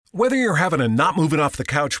Whether you're having a not moving off the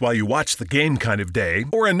couch while you watch the game kind of day,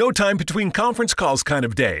 or a no time between conference calls kind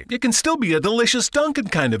of day, it can still be a delicious Dunkin'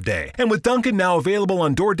 kind of day. And with Dunkin' now available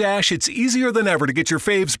on DoorDash, it's easier than ever to get your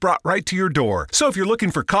faves brought right to your door. So if you're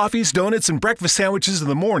looking for coffees, donuts, and breakfast sandwiches in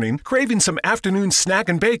the morning, craving some afternoon snack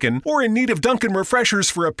and bacon, or in need of Dunkin' refreshers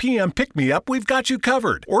for a PM pick-me-up, we've got you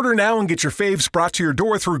covered. Order now and get your faves brought to your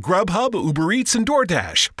door through Grubhub, Uber Eats, and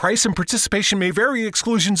DoorDash. Price and participation may vary.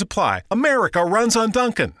 Exclusions apply. America runs on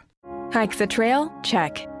Dunkin'. Hike the trail?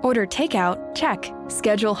 Check. Order takeout? Check.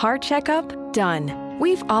 Schedule heart checkup? Done.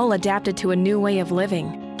 We've all adapted to a new way of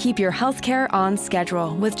living. Keep your healthcare on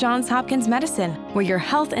schedule with Johns Hopkins Medicine, where your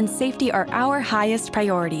health and safety are our highest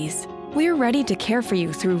priorities. We're ready to care for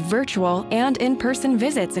you through virtual and in-person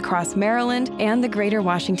visits across Maryland and the greater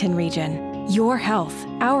Washington region. Your health,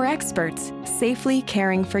 our experts, safely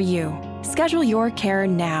caring for you. Schedule your care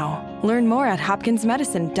now. Learn more at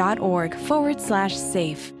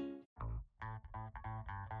hopkinsmedicine.org/safe.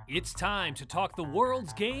 It's time to talk the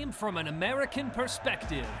world's game from an American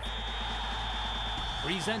perspective.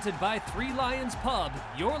 Presented by Three Lions Pub,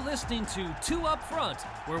 you're listening to Two Up Front,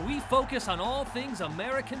 where we focus on all things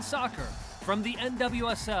American soccer, from the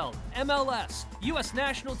NWSL, MLS, U.S.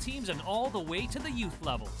 national teams, and all the way to the youth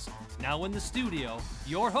levels. Now in the studio,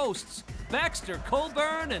 your hosts, Baxter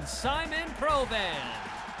Colburn and Simon Provan.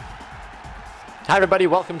 Hi everybody,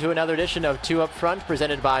 welcome to another edition of Two Up Front,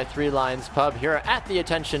 presented by Three Lions Pub here at the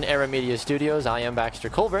Attention Era Media Studios. I am Baxter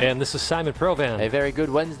Colburn. And this is Simon Provan. A very good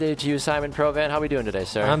Wednesday to you, Simon Provan. How are we doing today,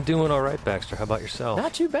 sir? I'm doing all right, Baxter. How about yourself?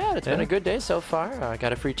 Not too bad. It's been a good day so far. I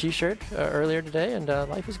got a free t-shirt earlier today, and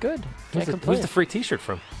life is good. Can't complain. Who's the free t-shirt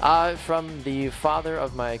from? From the father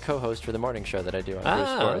of my co-host for the morning show that I do on Bruce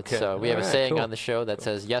Sports. Okay. So we have a saying on the show that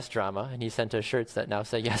says yes drama, and he sent us shirts that now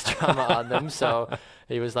say yes drama on them. So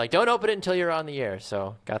he was like, don't open it until you're on the air.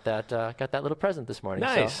 So got that little present this morning.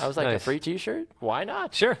 Nice. So I was like, a free t-shirt? Why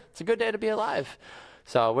not? Sure. It's a good day to be alive.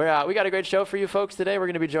 So we got a great show for you folks today. We're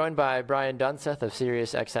going to be joined by Brian Dunseth of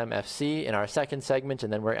SiriusXM FC in our second segment,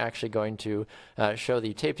 and then we're actually going to show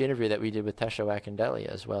the taped interview that we did with Tesho Akindele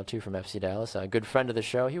as well, too, from FC Dallas. A good friend of the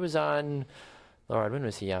show. He was on... Lord, when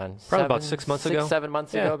was he on? Probably about 6 months ago. 7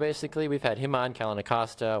 months ago, basically. We've had him on, Kellen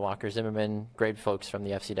Acosta, Walker Zimmerman, great folks from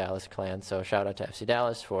the FC Dallas clan. So shout out to FC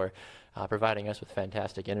Dallas for providing us with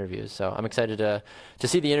fantastic interviews. So I'm excited to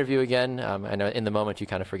see the interview again. I know in the moment you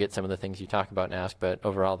kind of forget some of the things you talk about and ask, but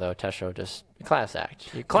overall, though, Tesho, just a class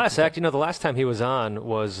act. Class act. You know, the last time he was on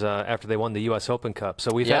was after they won the U.S. Open Cup.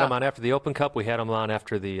 So we've had him on after the Open Cup. We had him on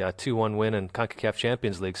after the 2-1 win in CONCACAF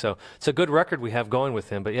Champions League. So it's a good record we have going with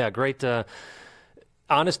him. But, yeah, great...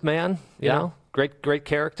 honest man, you know, great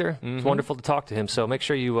character. Mm-hmm. It's wonderful to talk to him. So make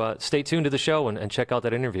sure you stay tuned to the show and check out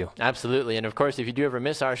that interview. Absolutely. And, of course, if you do ever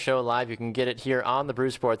miss our show live, you can get it here on the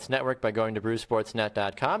Bruce Sports Network by going to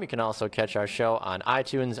brucesportsnet.com. You can also catch our show on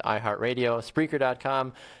iTunes, iHeartRadio,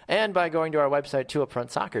 Spreaker.com, and by going to our website,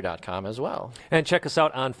 twoupfrontsoccer.com as well. And check us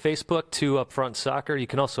out on Facebook, Two Up Front Soccer. You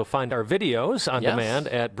can also find our videos on demand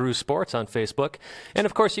at Bruce Sports on Facebook. And,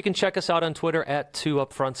 of course, you can check us out on Twitter at Two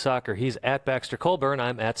Up Front Soccer. He's at Baxter Colburn.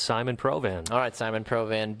 I'm at Simon Provan. All right, Simon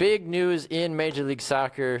Provan. Big news in Major League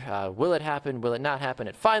Soccer. Will it happen? Will it not happen?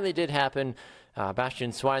 It finally did happen.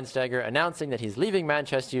 Bastian Schweinsteiger announcing that he's leaving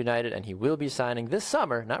Manchester United and he will be signing this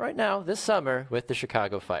summer, not right now, this summer, with the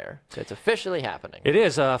Chicago Fire. So it's officially happening. It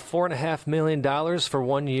is $4.5 million for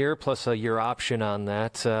 1 year plus a year option on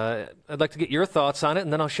that. I'd like to get your thoughts on it,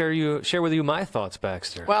 and then I'll share with you my thoughts,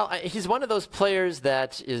 Baxter. Well, he's one of those players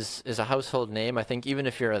that is a household name. I think even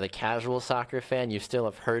if you're the casual soccer fan, you still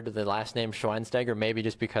have heard the last name Schweinsteiger, maybe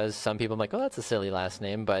just because some people are like, oh, that's a silly last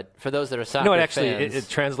name. But for those that are soccer fans... it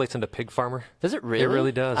translates into pig farmer. Does it really? It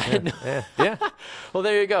really does. Yeah. Well,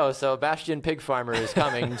 there you go. So Bastian Pig Farmer is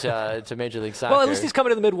coming to Major League Soccer. Well, at least he's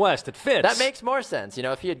coming to the Midwest. It fits. That makes more sense. You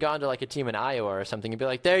know, if he had gone to like a team in Iowa or something, you'd be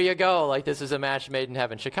like, there you go. Like, this is a match made in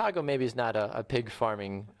heaven. Chicago maybe is not a pig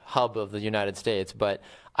farming hub of the United States, but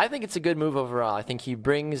I think it's a good move overall. I think he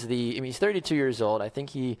brings he's 32 years old. I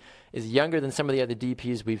think he is younger than some of the other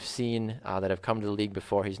DPs we've seen that have come to the league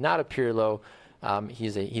before. He's not a Pirlo.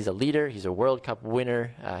 He's a leader. He's a World Cup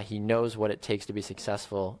winner. He knows what it takes to be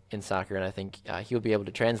successful in soccer, and I think he'll be able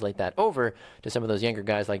to translate that over to some of those younger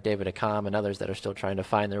guys like David Accam and others that are still trying to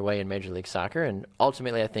find their way in Major League Soccer. And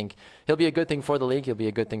ultimately, I think he'll be a good thing for the league. He'll be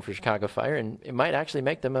a good thing for Chicago Fire, and it might actually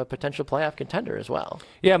make them a potential playoff contender as well.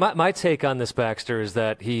 Yeah, my take on this, Baxter, is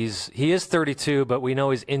that he is 32, but we know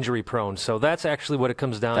he's injury prone. So that's actually what it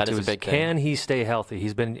comes down to. Is a big thing. Can he stay healthy?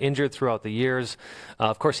 He's been injured throughout the years.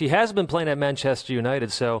 Of course, he has been playing at Manchester Manchester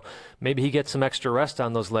United. So maybe he gets some extra rest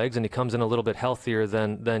on those legs and he comes in a little bit healthier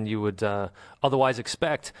than you would otherwise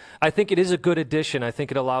expect. I think it is a good addition. I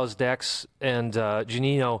think it allows Dax and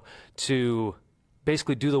Juninho to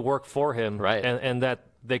basically do the work for him, right? And that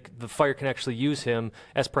the Fire can actually use him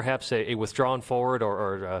as perhaps a withdrawn forward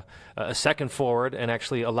or a second forward and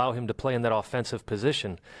actually allow him to play in that offensive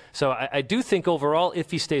position. So I do think overall,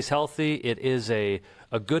 if he stays healthy, it is a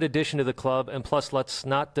good addition to the club. And plus, let's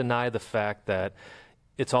not deny the fact that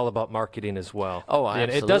it's all about marketing as well. Oh,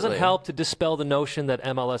 absolutely. And it doesn't help to dispel the notion that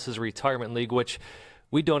MLS is a retirement league, which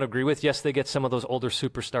we don't agree with. Yes, they get some of those older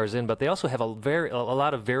superstars in, but they also have a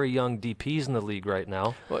lot of very young DPs in the league right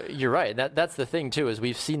now. Well, you're right. That's the thing, too, is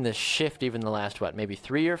we've seen this shift even the last, maybe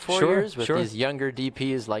 3 or 4 years with these younger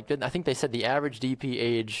DPs. I think they said the average DP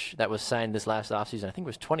age that was signed this last offseason, I think,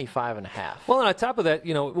 was 25 and a half. Well, and on top of that,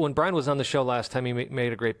 when Brian was on the show last time, he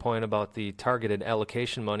made a great point about the targeted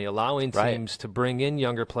allocation money, allowing teams to bring in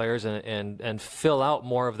younger players and fill out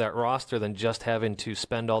more of that roster than just having to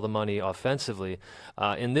spend all the money offensively.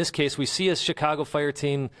 In this case, we see a Chicago Fire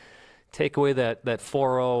team take away that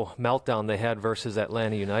 4-0 meltdown they had versus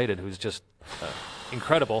Atlanta United, who's just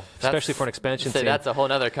incredible, especially for an expansion team. That's a whole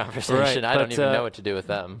other conversation. Right, I don't even know what to do with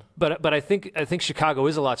them. But I think Chicago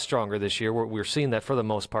is a lot stronger this year. We're seeing that for the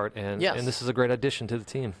most part, and this is a great addition to the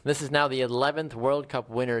team. This is now the 11th World Cup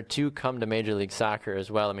winner to come to Major League Soccer as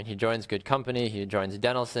well. I mean, he joins good company. He joins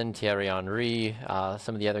Denelson, Thierry Henry,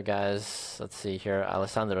 some of the other guys. Let's see here: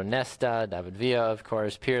 Alessandro Nesta, David Villa, of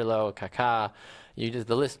course, Pirlo, Kaká.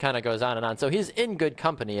 The list kind of goes on and on. So he's in good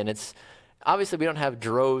company, and it's. Obviously, we don't have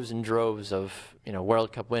droves and droves of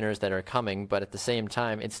World Cup winners that are coming, but at the same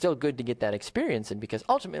time, it's still good to get that experience in because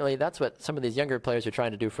ultimately that's what some of these younger players are trying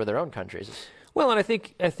to do for their own countries. Well, and I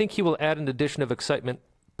think he will add an addition of excitement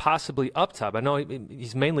possibly up top. I know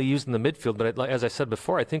he's mainly used in the midfield, but as I said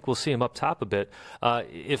before, I think we'll see him up top a bit.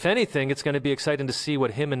 If anything, it's going to be exciting to see what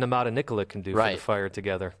him and Nemanja Nikolic can do for the Fire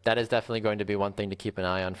together. That is definitely going to be one thing to keep an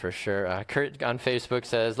eye on for sure. Kurt on Facebook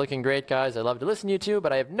says, looking great, guys. I love to listen to you two,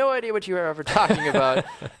 but I have no idea what you are ever talking about.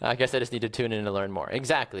 I guess I just need to tune in to learn more.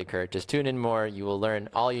 Exactly, Kurt. Just tune in more. You will learn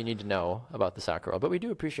all you need to know about the soccer world. But we do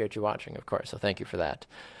appreciate you watching, of course, so thank you for that.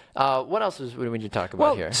 What else would we need to talk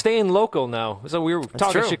about here? Staying local now. So we were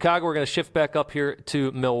talking Chicago. We're going to shift back up here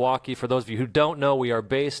to Milwaukee. For those of you who don't know, we are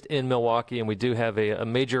based in Milwaukee, and we do have a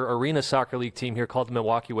major arena soccer league team here called the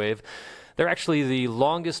Milwaukee Wave. They're actually the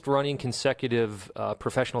longest-running consecutive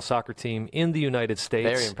professional soccer team in the United States.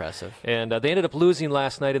 Very impressive. And they ended up losing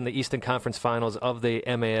last night in the Eastern Conference Finals of the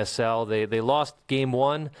MASL. They lost Game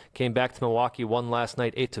 1, came back to Milwaukee, won last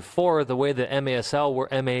night 8-4. The way the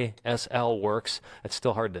MASL works, it's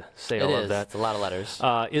still hard to say all of that. It's a lot of letters.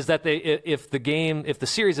 Is that if the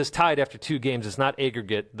series is tied after 2 games, it's not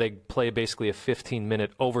aggregate. They play basically a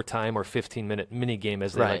 15-minute overtime or 15-minute mini game,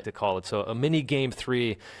 as they like to call it. So a mini game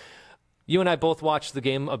 3. You and I both watched the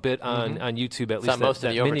game a bit on YouTube, at least most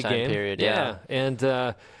of the mini overtime game period. Yeah,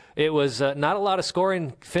 and it was not a lot of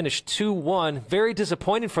scoring. Finished 2-1. Very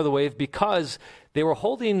disappointing for the Wave because they were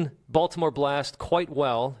holding Baltimore Blast quite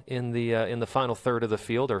well in the final third of the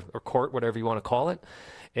field or court, whatever you want to call it,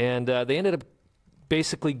 and they ended up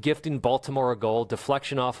basically gifting Baltimore a goal,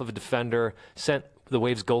 deflection off of a defender, sent the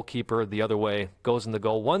Wave's goalkeeper the other way, goes in the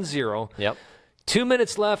goal, 1-0. Yep. 2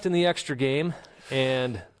 minutes left in the extra game.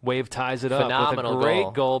 And Wave ties it up with a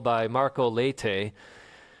great goal by Marco Leite.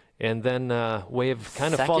 And then Wave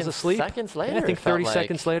kind of falls asleep. Seconds later. I think 30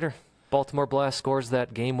 seconds later, Baltimore Blast scores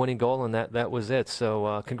that game-winning goal, and that was it.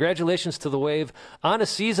 So congratulations to the Wave on a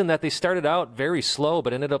season that they started out very slow,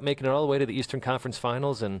 but ended up making it all the way to the Eastern Conference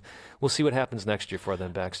Finals, and we'll see what happens next year for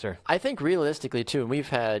them, Baxter. I think realistically, too, and we've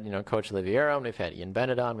had Coach Oliviero, and we've had Ian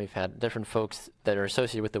Bennett on, we've had different folks that are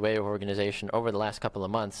associated with the Wave organization over the last couple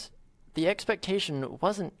of months. The expectation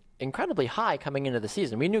wasn't incredibly high coming into the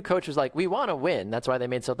season. We knew Coach was like, we want to win. That's why they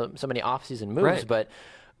made so many off-season moves. Right. But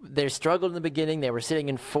they struggled in the beginning. They were sitting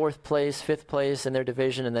in 4th place, 5th place in their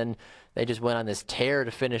division, and then they just went on this tear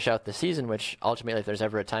to finish out the season, which ultimately, if there's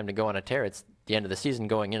ever a time to go on a tear, it's the end of the season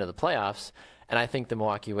going into the playoffs. And I think the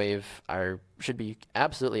Milwaukee Wave should be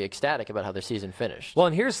absolutely ecstatic about how their season finished. Well,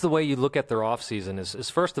 and here's the way you look at their offseason is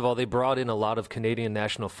first of all, they brought in a lot of Canadian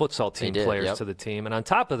national futsal team players to the team. And on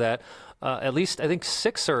top of that, at least I think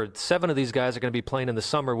 6 or 7 of these guys are going to be playing in the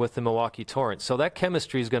summer with the Milwaukee Torrent. So that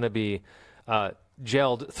chemistry is going to be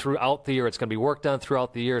gelled throughout the year. It's going to be worked on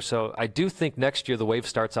throughout the year. So I do think next year the Wave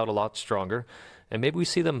starts out a lot stronger. And maybe we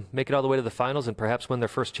see them make it all the way to the finals and perhaps win their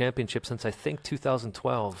first championship since, I think,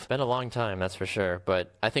 2012. It's been a long time, that's for sure.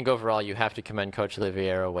 But I think overall you have to commend Coach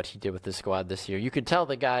Oliviero, what he did with the squad this year. You could tell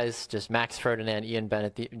the guys, just Max Ferdinand, Ian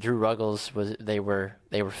Bennett, Drew Ruggles, they were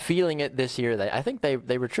feeling it this year. I think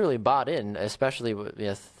they were truly bought in, especially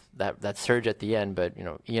with that surge at the end. But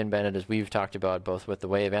Ian Bennett, as we've talked about, both with the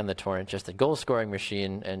Wave and the Torrent, just a goal-scoring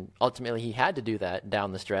machine. And ultimately he had to do that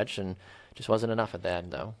down the stretch, and just wasn't enough at the end,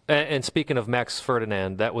 though. And speaking of Max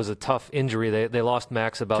Ferdinand, that was a tough injury. They lost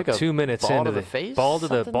Max about 2 minutes ball into to the face, ball to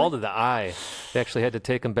the eye. They actually had to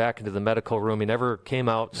take him back into the medical room. He never came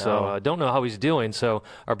out, so don't know how he's doing. So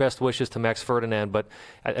our best wishes to Max Ferdinand. But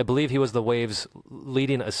I believe he was the Waves'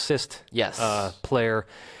 leading assist player.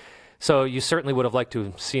 So you certainly would have liked to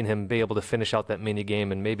have seen him be able to finish out that mini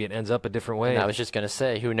game, and maybe it ends up a different way. And I was just going to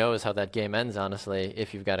say, who knows how that game ends, honestly,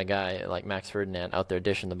 if you've got a guy like Max Ferdinand out there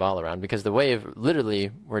dishing the ball around, because the Wave literally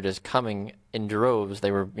were just coming in droves. They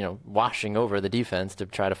were, washing over the defense to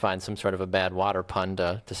try to find some sort of a bad water pun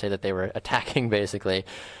to say that they were attacking, basically.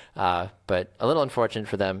 But a little unfortunate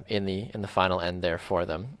for them in the final end there for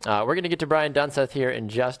them. We're going to get to Brian Dunseth here in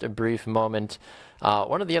just a brief moment.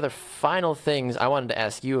 One of the other final things I wanted to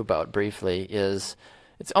ask you about briefly is,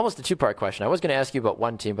 it's almost a two-part question. I was going to ask you about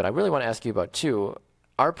one team, but I really want to ask you about two.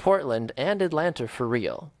 Are Portland and Atlanta for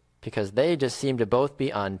real? Because they just seem to both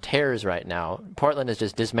be on tears right now. Portland is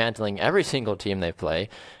just dismantling every single team they play.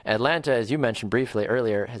 Atlanta, as you mentioned briefly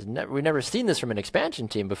earlier, we've never seen this from an expansion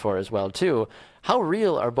team before as well, too. How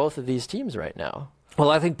real are both of these teams right now?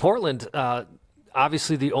 Well, I think Portland,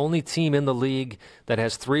 obviously the only team in the league that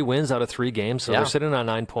has 3 wins out of 3 games, so they're sitting on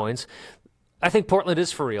 9 points. I think Portland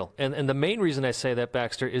is for real. And the main reason I say that,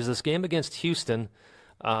 Baxter, is this game against Houston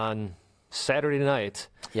on Saturday night.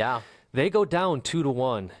 Yeah. They go down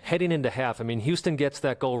 2-1 heading into half. I mean, Houston gets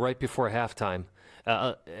that goal right before halftime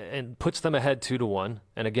and puts them ahead 2-1.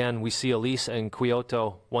 And again, we see Elise and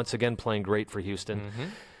Quioto once again playing great for Houston. Mm-hmm.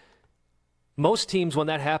 Most teams, when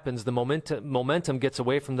that happens, the momentum gets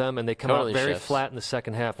away from them and they come out very flat in the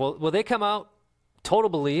second half. Well, they come out total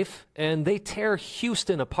belief and they tear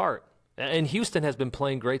Houston apart. And Houston has been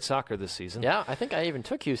playing great soccer this season. Yeah, I think I even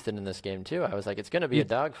took Houston in this game, too. I was like, it's going to be a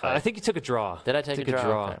dogfight. I think you took a draw. Did I take a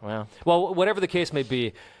draw? Okay, wow. Well, whatever the case may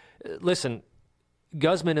be, listen,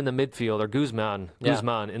 Guzman in the midfield, or Guzman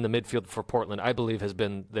in the midfield for Portland, I believe has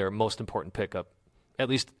been their most important pickup, at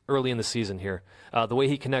least early in the season here. The way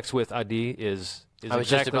he connects with Adi is I was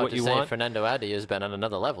exactly just about what to you say, want. Fernando Adi has been on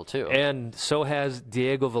another level, too. And so has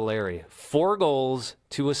Diego Valeri. 4 goals,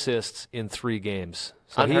 2 assists in 3 games.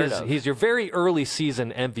 So he's your very early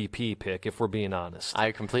season MVP pick, if we're being honest.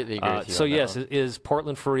 I completely agree with you. So, on yes, that one. is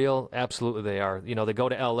Portland for real? Absolutely they are. They go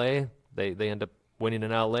to L.A., they end up winning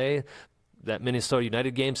in L.A., that Minnesota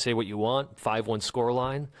United game, say what you want, 5-1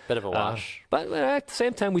 scoreline. Bit of a wash. But at the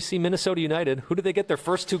same time, we see Minnesota United. Who did they get their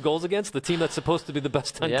first 2 goals against? The team that's supposed to be the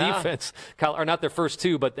best on defense. Or not their first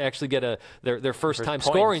 2, but they actually get their first time points.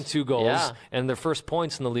 Scoring 2 goals and their first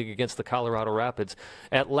points in the league against the Colorado Rapids.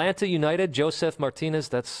 Atlanta United, Josef Martinez,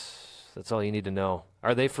 that's all you need to know.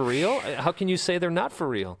 Are they for real? How can you say they're not for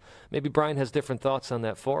real? Maybe Brian has different thoughts on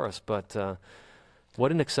that for us, but what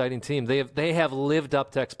an exciting team. They have lived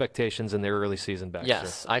up to expectations in their early season back.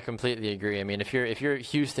 Yes, I completely agree. I mean, if you're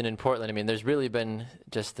Houston and Portland, I mean, there's really been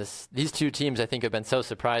just these 2 teams I think have been so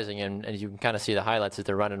surprising, and you can kind of see the highlights that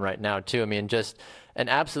they're running right now too. I mean, just an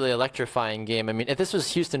absolutely electrifying game. I mean, if this was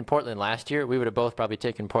Houston-Portland last year, we would have both probably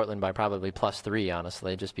taken Portland by probably +3,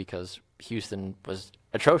 honestly, just because Houston was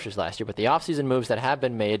atrocious last year. But the offseason moves that have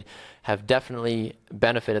been made have definitely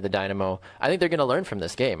benefited the Dynamo. I think they're going to learn from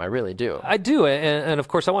this game. I really do. I do. And of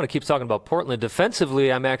course, I want to keep talking about Portland.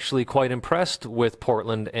 Defensively, I'm actually quite impressed with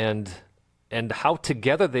Portland and how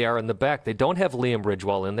together they are in the back. They don't have Liam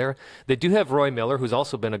Ridgewell in there. They do have Roy Miller, who's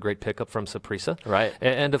also been a great pickup from Saprissa. Right.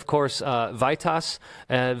 And of course, Vitas,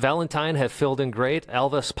 Valentine have filled in great.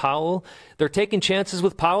 Alvis Powell. They're taking chances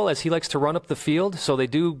with Powell as he likes to run up the field, so they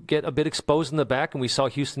do get a bit exposed in the back, and we saw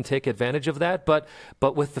Houston take advantage of that. But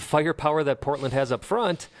with the firepower that Portland has up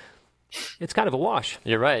front, it's kind of a wash.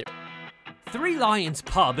 You're right. Three Lions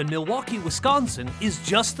Pub in Milwaukee, Wisconsin is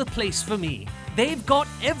just the place for me. They've got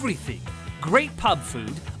everything. Great pub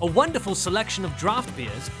food, a wonderful selection of draft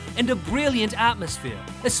beers, and a brilliant atmosphere,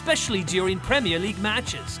 especially during Premier League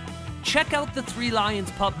matches. Check out the Three Lions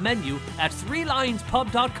Pub menu at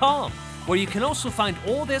threelionspub.com, where you can also find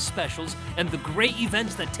all their specials and the great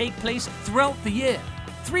events that take place throughout the year.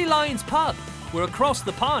 Three Lions Pub, where across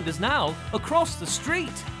the pond is now across the street.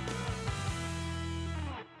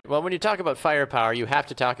 Well, when you talk about firepower, you have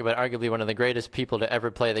to talk about arguably one of the greatest people to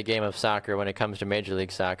ever play the game of soccer when it comes to Major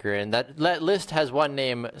League Soccer. And that list has one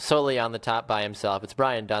name solely on the top by himself. It's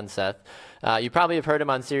Brian Dunseth. You probably have heard him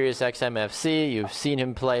on Sirius XM FC. You've seen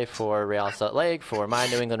him play for Real Salt Lake, for my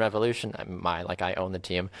New England Revolution. I own the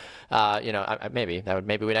team.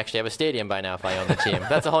 Maybe we'd actually have a stadium by now if I owned the team.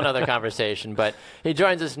 That's a whole other conversation. But he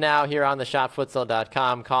joins us now here on the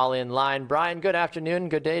shopfutsal.com call-in line. Brian, good afternoon.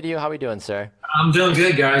 Good day to you. How are we doing, sir? I'm doing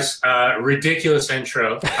good, guys. Ridiculous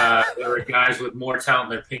intro. There were guys with more talent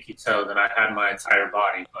in their pinky toe than I had in my entire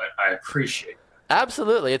body, but I appreciate it.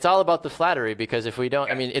 Absolutely. It's all about the flattery, because if we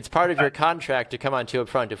don't, it's part of your contract to come on Two Up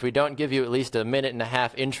Front. If we don't give you at least a minute and a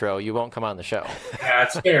half intro, you won't come on the show. Yeah,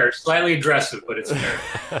 it's fair. Slightly aggressive, but it's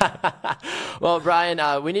fair. Well,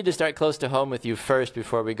 Brian, we need to start close to home with you first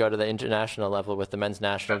before we go to the international level with the men's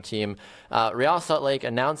national team. Real Salt Lake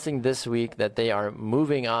announcing this week that they are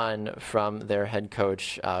moving on from their head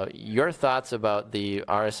coach. Your thoughts about the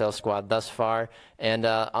RSL squad thus far and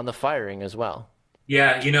on the firing as well?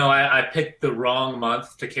 Yeah, I picked the wrong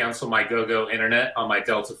month to cancel my GoGo internet on my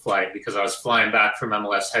Delta flight because I was flying back from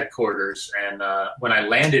MLS headquarters. And when I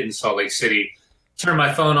landed in Salt Lake City, turned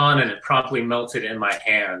my phone on and it promptly melted in my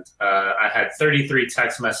hand. I had 33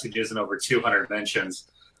 text messages and over 200 mentions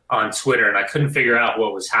on Twitter, and I couldn't figure out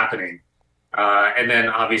what was happening. And then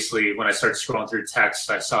obviously when I started scrolling through texts,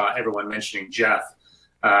 I saw everyone mentioning Jeff,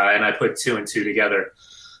 and I put two and two together.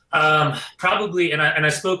 Probably, and I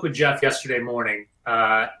spoke with Jeff yesterday morning.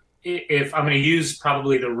 If I'm going to use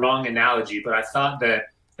probably the wrong analogy, but I thought that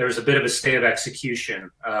there was a bit of a state of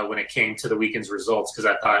execution when it came to the weekend's results, because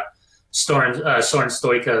I thought Soren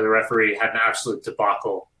Stoica, the referee, had an absolute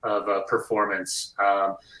debacle of a performance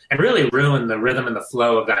and really ruined the rhythm and the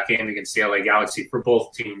flow of that game against the LA Galaxy for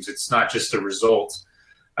both teams. It's not just a result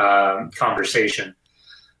conversation.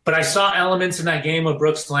 But I saw elements in that game of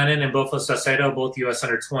Brooks Lennon and Bofo Salcedo, both U.S.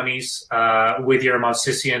 under-20s, with Yermov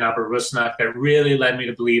Sissia and Albert Rusnak, that really led me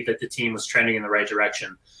to believe that the team was trending in the right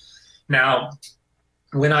direction. Now,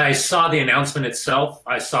 when I saw the announcement itself,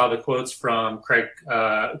 I saw the quotes from Craig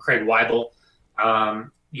Waibel.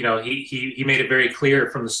 He made it very clear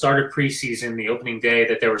from the start of preseason, the opening day,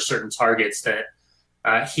 that there were certain targets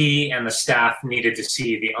that he and the staff needed to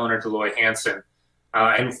see, the owner, Deloy Hansen.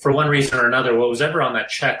 And for one reason or another, what was ever on that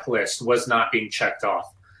checklist was not being checked off.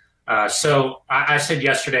 So I said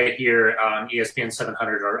yesterday here on ESPN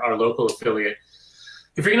 700, our local affiliate,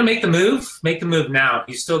 if you're going to make the move now.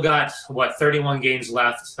 He's still got, 31 games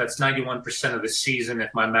left. That's 91% of the season, if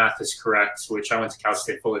my math is correct, which I went to Cal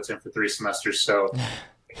State Fullerton for 3 semesters, so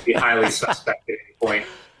it'd be highly suspect at any point.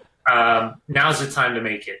 Now's the time to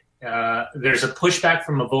make it. There's a pushback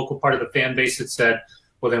from a vocal part of the fan base that said,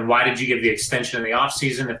 well, then why did you give the extension in the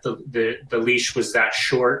offseason if the leash was that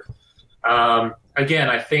short? Again,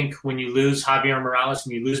 I think when you lose Javier Morales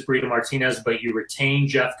and you lose Brito Martinez, but you retain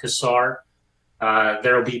Jeff Cassar,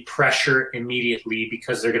 there will be pressure immediately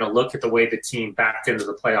because they're going to look at the way the team backed into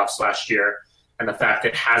the playoffs last year and the fact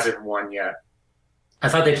it hasn't won yet. I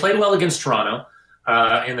thought they played well against Toronto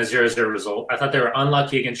in the 0-0 result. I thought they were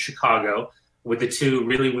unlucky against Chicago with the two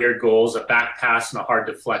really weird goals, a back pass and a hard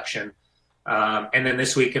deflection. And then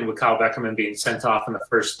this weekend with Kyle Beckerman being sent off in the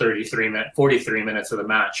first 43 minutes of the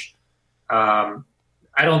match. I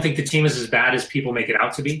don't think the team is as bad as people make it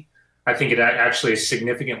out to be. I think it actually is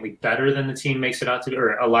significantly better than the team makes it out to be,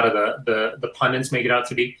 or a lot of the pundits make it out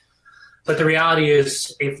to be. But the reality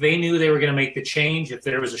is, if they knew they were going to make the change, if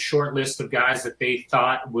there was a short list of guys that they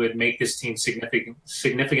thought would make this team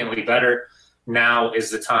significantly better, now is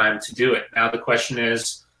the time to do it. Now the question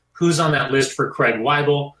is, who's on that list for Craig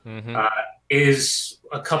Waibel? Mm-hmm. Is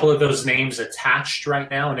a couple of those names attached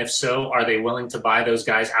right now? And if so, are they willing to buy those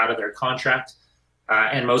guys out of their contract?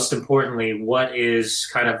 And most importantly, what is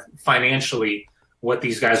kind of financially what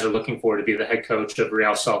these guys are looking for to be the head coach of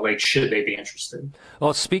Real Salt Lake, should they be interested?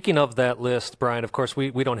 Well, speaking of that list, Brian, of course,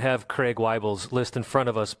 we don't have Craig Waibel's list in front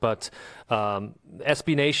of us, but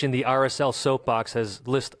SB Nation, the RSL Soapbox, has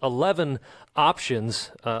list 11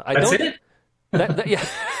 options. That's it? Yeah.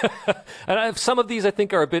 And some of these I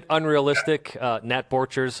think are a bit unrealistic. Nat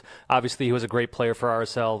Borchers, obviously he was a great player for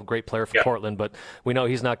RSL, great player for Portland, but we know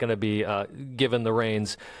he's not going to be given the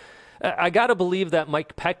reins. I got to believe that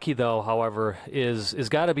Mike Petke, though, however, is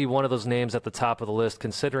got to be one of those names at the top of the list,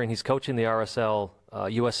 considering he's coaching the RSL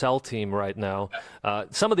USL team right now.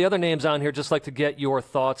 Some of the other names on here, just like to get your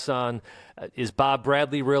thoughts on. Is Bob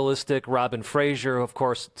Bradley realistic? Robin Fraser, of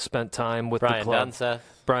course, spent time with the club. Dunseth.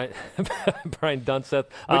 Brian Dunseth.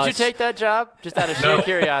 Would you take that job? Just out of sheer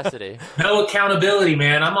curiosity. No accountability,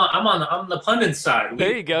 man. I'm on the pundit side.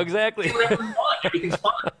 There you go. Exactly. Do whatever we want. Everything's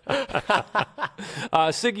fine.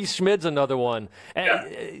 Sigi Schmid's another one.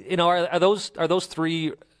 Yeah. Are those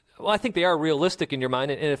three? Well, I think they are realistic in your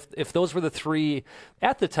mind. And if those were the three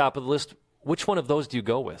at the top of the list, which one of those do you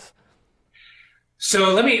go with?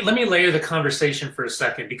 So let me layer the conversation for a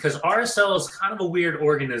second, because RSL is kind of a weird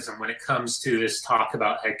organism when it comes to this talk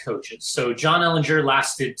about head coaches. So John Ellinger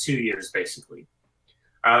lasted 2 years, basically.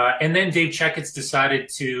 And then Dave Checketts decided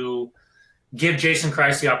to give Jason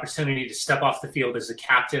Kreis the opportunity to step off the field as a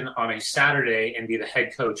captain on a Saturday and be the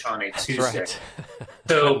head coach on a Tuesday. Right.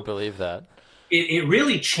 So I couldn't believe that. It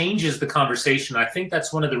really changes the conversation. I think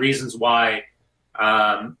that's one of the reasons why,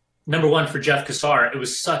 number one, for Jeff Cassar, it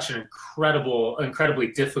was such an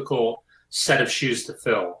incredibly difficult set of shoes to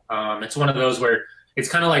fill. It's one of those where it's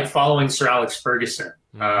kind of like following Sir Alex Ferguson,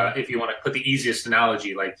 if you want to put the easiest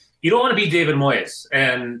analogy. Like, you don't want to be David Moyes,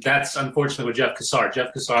 and that's unfortunately with Jeff Cassar.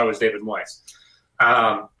 Jeff Cassar was David Moyes.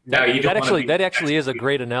 That actually is a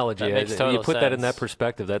great analogy. That makes total you put sense. that in that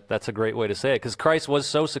perspective. That's a great way to say it, because Kreis was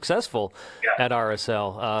so successful at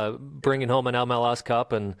RSL, bringing home an MLS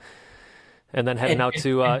Cup and then heading out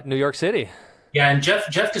to New York City. Yeah, and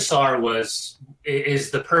Jeff Cassar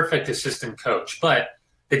is the perfect assistant coach. But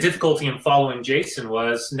the difficulty in following Jason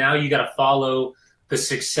was now you got to follow the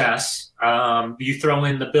success. You throw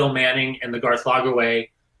in the Bill Manning and the Garth Lagerwey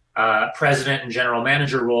president and general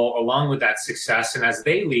manager role along with that success. And as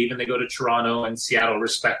they leave and they go to Toronto and Seattle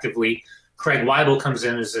respectively, Craig Weibel comes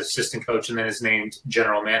in as assistant coach and then is named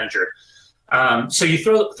general manager. So you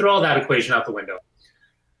throw all that equation out the window.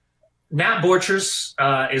 Nat Borchers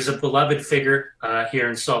is a beloved figure here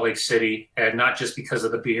in Salt Lake City, and not just because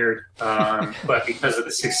of the beard, but because of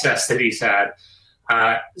the success that he's had.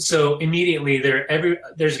 So immediately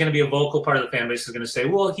there's going to be a vocal part of the fan base is going to say,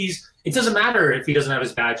 well, it doesn't matter if he doesn't have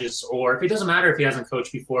his badges, or it doesn't matter if he hasn't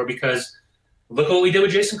coached before, because look what we did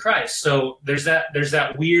with Jason Kreis. So there's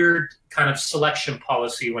that weird kind of selection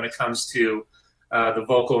policy when it comes to the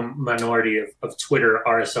vocal minority of Twitter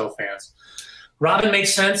RSL fans. Robin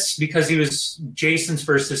makes sense because he was Jason's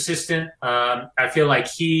first assistant. I feel like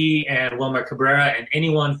he and Wilmer Cabrera and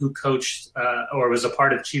anyone who coached or was a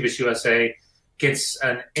part of Chivas USA gets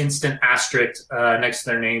an instant asterisk next to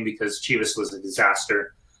their name because Chivas was a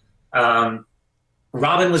disaster.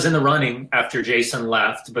 Robin was in the running after Jason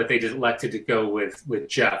left, but they elected to go with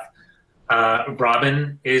Jeff.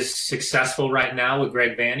 Robin is successful right now with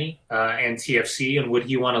Greg Vanney and TFC, and would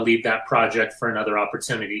he want to leave that project for another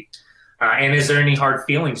opportunity? And is there any hard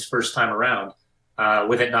feelings first time around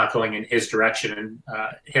with it not going in his direction and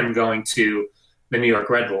him going to the New York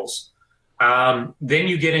Red Bulls? Then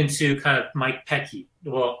you get into kind of Mike Pecky.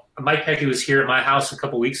 Well, Mike Pecky was here at my house a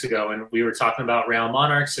couple weeks ago, and we were talking about Real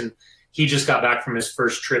Monarchs, and he just got back from his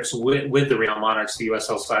first trips with the Real Monarchs, the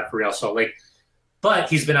USL side for Real Salt Lake. But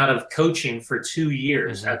he's been out of coaching for 2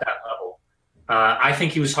 years at that level. I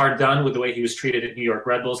think he was hard done with the way he was treated at New York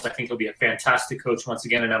Red Bulls. I think he'll be a fantastic coach once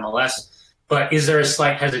again in MLS. But is there a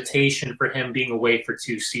slight hesitation for him being away for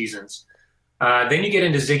 2 seasons? Then you get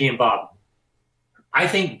into Ziggy and Bob. I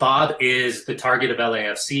think Bob is the target of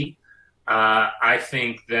LAFC. I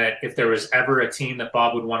think that if there was ever a team that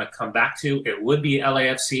Bob would want to come back to, it would be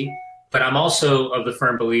LAFC. But I'm also of the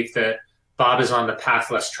firm belief that Bob is on the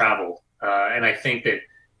path less traveled. And I think that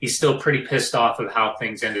he's still pretty pissed off of how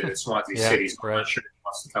things ended at Swansea City. So I'm not sure he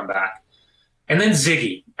wants to come back. And then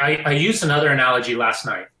Ziggy. I used another analogy last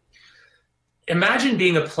night. Imagine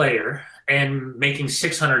being a player and making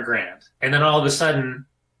 $600,000, and then all of a sudden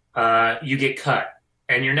you get cut.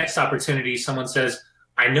 And your next opportunity, someone says,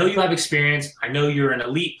 I know you have experience. I know you're an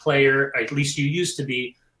elite player, at least you used to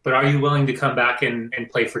be, but are you willing to come back and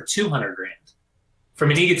play for $200,000?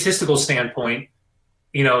 From an egotistical standpoint,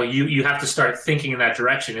 you have to start thinking in that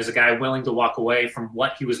direction. Is a guy willing to walk away from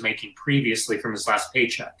what he was making previously from his last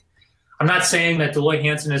paycheck? I'm not saying that Deloy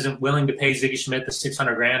Hansen isn't willing to pay Ziggy Schmidt the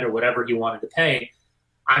 $600,000 or whatever he wanted to pay.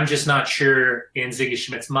 I'm just not sure in Ziggy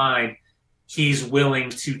Schmidt's mind he's willing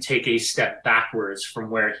to take a step backwards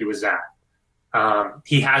from where he was at.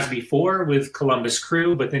 He has before with Columbus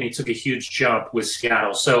Crew, but then he took a huge jump with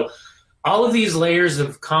Seattle. So all of these layers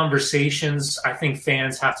of conversations, I think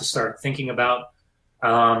fans have to start thinking about.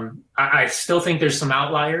 I still think there's some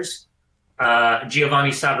outliers.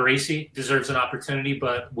 Giovanni Savarese deserves an opportunity,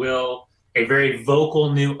 but will a very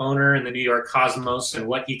vocal new owner in the New York Cosmos and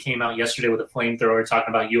what he came out yesterday with a flamethrower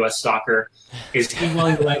talking about U.S. soccer, is he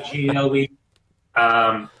willing to let Gio leave?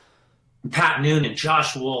 Pat Noonan,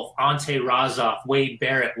 Josh Wolf, Ante Razov, Wade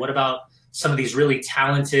Barrett. What about some of these really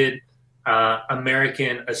talented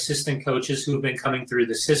American assistant coaches who have been coming through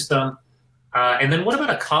the system? And then what about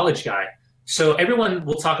a college guy? So everyone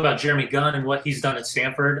will talk about Jeremy Gunn and what he's done at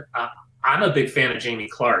Stanford. I'm a big fan of Jamie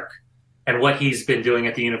Clark and what he's been doing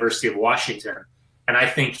at the University of Washington. And I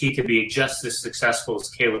think he could be just as successful as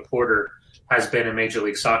Caleb Porter has been in Major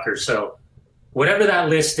League Soccer. So whatever that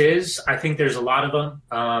list is, I think there's a lot of them.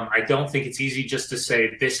 I don't think it's easy just to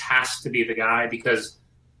say this has to be the guy, because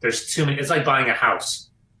there's too many. It's like buying a house.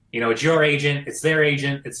 It's your agent, it's their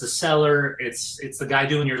agent, it's the seller, it's the guy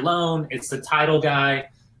doing your loan, it's the title guy,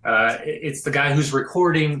 it's the guy who's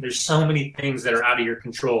recording. There's so many things that are out of your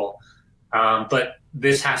control. But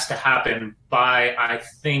this has to happen by, I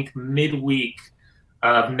think, midweek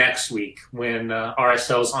of next week when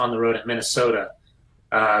RSL's on the road at Minnesota,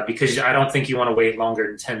 because I don't think you want to wait longer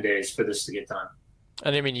than 10 days for this to get done.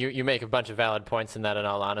 And I mean, you make a bunch of valid points in that, in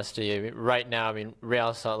all honesty. Right now,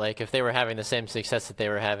 Real Salt Lake, if they were having the same success that they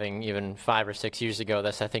were having even 5 or 6 years ago,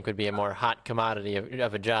 this, I think, would be a more hot commodity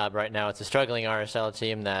of a job. Right now, it's a struggling RSL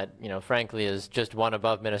team that, frankly, is just one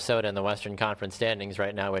above Minnesota in the Western Conference standings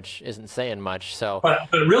right now, which isn't saying much. So, But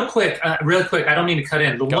real quick, I don't mean to cut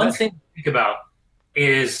in. The one thing to think about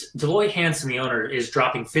is Deloy Hansen, the owner, is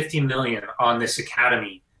dropping $50 million on this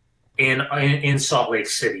academy in Salt Lake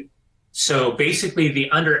City. So basically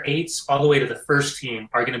the under 8s all the way to the first team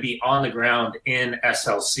are going to be on the ground in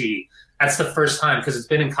SLC. That's the first time, because it's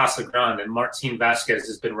been in Casa Grande, and Martin Vasquez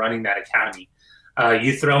has been running that academy.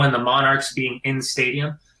 You throw in the Monarchs being in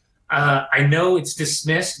stadium. I know it's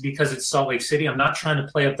dismissed because it's Salt Lake City. I'm not trying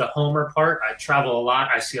to play up the homer part. I travel a lot.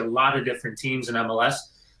 I see a lot of different teams in MLS.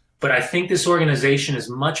 But I think this organization is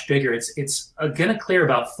much bigger. It's going to clear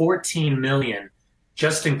about $14 million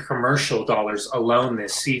just in commercial dollars alone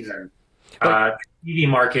this season. TV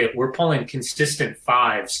market, we're pulling consistent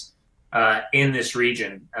 5s in this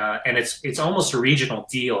region, and it's almost a regional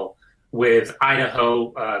deal with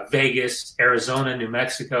Idaho, Vegas, Arizona, New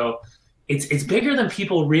Mexico. It's bigger than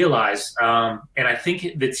people realize, and I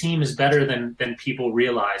think the team is better than people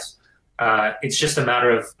realize. It's just a matter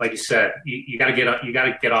of, like you said, you got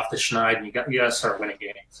to get off the schneid, and you got to start winning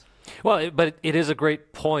games. Well, but it is a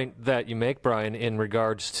great point that you make, Brian, in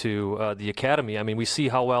regards to the academy. I mean, we see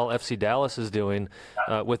how well FC Dallas is doing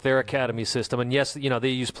with their academy system. And yes, they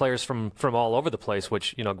use players from all over the place,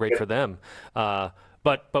 which, great for them.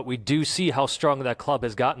 But we do see how strong that club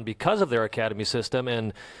has gotten because of their academy system.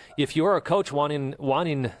 And if you're a coach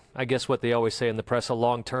wanting, I guess what they always say in the press, a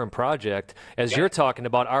long-term project, as you're talking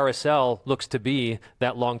about, RSL looks to be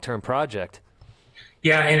that long-term project.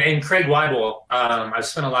 Yeah, and Craig Weibel, I've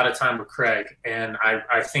spent a lot of time with Craig, and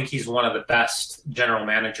I think he's one of the best general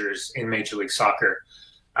managers in Major League Soccer.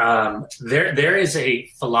 There is a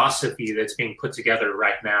philosophy that's being put together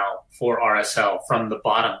right now for RSL from the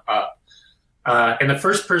bottom up. And the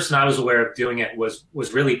first person I was aware of doing it was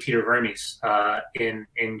really Peter Vermes in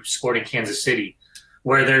Sporting Kansas City,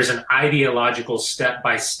 where there's an ideological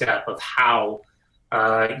step-by-step of how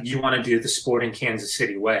you want to do the Sporting Kansas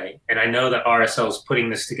City way. And I know that RSL is putting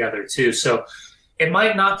this together too. So it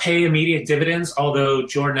might not pay immediate dividends, although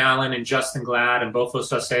Jordan Allen and Justin Glad and Bofo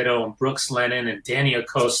Saucedo and Brooks Lennon and Danny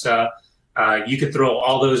Acosta, you could throw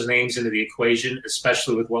all those names into the equation,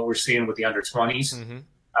 especially with what we're seeing with the under-20s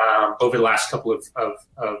over the last couple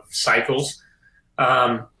of cycles.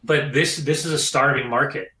 But this is a starving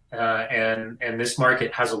market, and this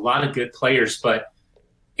market has a lot of good players, but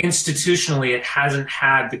institutionally, it hasn't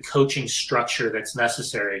had the coaching structure that's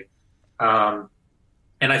necessary. And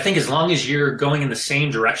I think as long as you're going in the same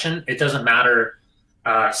direction, it doesn't matter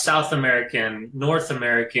South American, North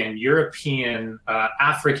American, European,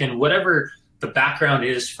 African, whatever the background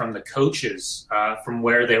is from the coaches, from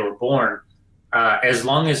where they were born, as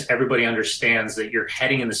long as everybody understands that you're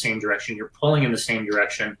heading in the same direction, you're pulling in the same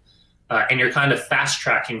direction, and you're kind of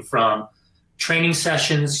fast-tracking from training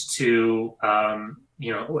sessions to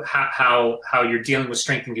how you're dealing with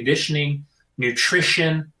strength and conditioning,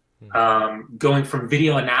 nutrition, going from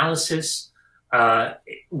video analysis.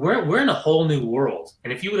 We're in a whole new world.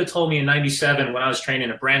 And if you would have told me in '97 when I was training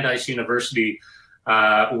at Brandeis University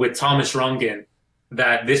with Thomas Rongen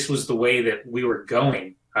that this was the way that we were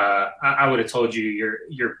going, I would have told you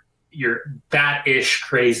you're bat-ish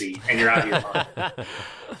crazy and you're out of your mind.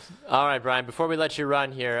 All right, Brian, before we let you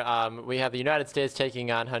run here, we have the United States taking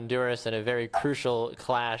on Honduras in a very crucial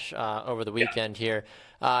clash over the weekend here.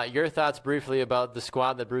 Your thoughts briefly about the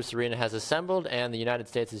squad that Bruce Arena has assembled and the United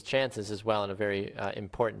States' chances as well in a very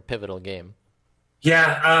important, pivotal game.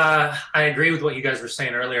 Yeah, I agree with what you guys were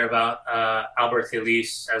saying earlier about Albert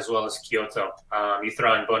Ellis as well as Kyoto. You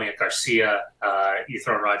throw in Boniek Garcia, you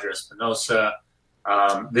throw in Roger Espinosa.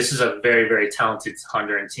 This is a very, very talented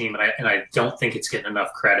Honduran team, and I don't think it's getting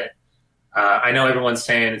enough credit. I know everyone's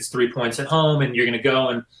saying it's 3 points at home and you're going to go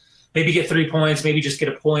and maybe get 3 points, maybe just get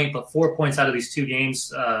a point, but 4 points out of these 2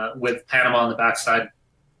 games with Panama on the backside,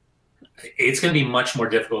 it's going to be much more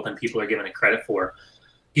difficult than people are giving it credit for.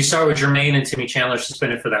 You start with Jermaine and Timmy Chandler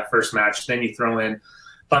suspended for that first match. Then you throw in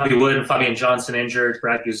Bobby Wood and Fabian Johnson injured,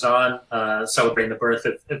 Brad Guzan celebrating the birth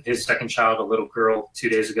of his second child, a little girl, 2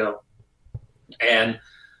 days ago. And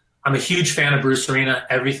I'm a huge fan of Bruce Arena.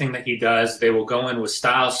 Everything that he does, they will go in with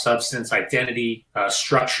style, substance, identity,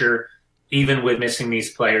 structure, even with missing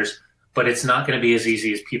these players. But it's not going to be as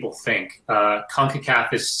easy as people think.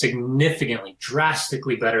 CONCACAF is significantly,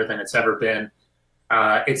 drastically better than it's ever been.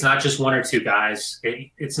 It's not just 1 or 2 guys.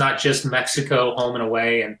 It's not just Mexico home and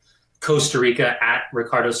away and Costa Rica at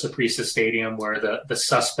Ricardo Saprissa Stadium where the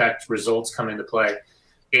suspect results come into play.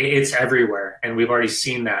 It's everywhere, and we've already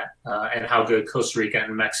seen that and how good Costa Rica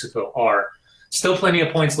and Mexico are. Still plenty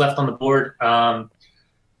of points left on the board.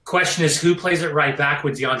 Question is, who plays it right back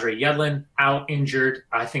with DeAndre Yedlin out injured?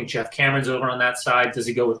 I think Jeff Cameron's over on that side. Does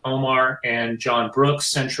he go with Omar and John Brooks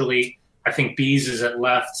centrally? I think Bees is at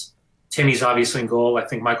left. Timmy's obviously in goal. I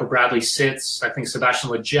think Michael Bradley sits. I think Sebastian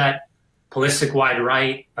Lletget, Pulisic wide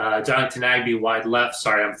right, Darlington Agby wide left.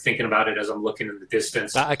 Sorry, I'm thinking about it as I'm looking in the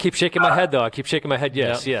distance. I keep shaking my head, though. I keep shaking my head.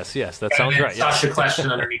 Yes. That sounds right. Sasha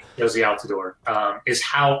question underneath Josie Altidore is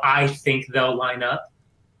how I think they'll line up.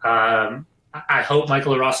 I hope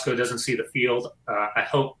Michael Orozco doesn't see the field. I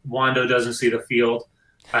hope Wando doesn't see the field.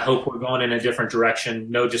 I hope we're going in a different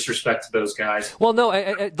direction. No disrespect to those guys. Well,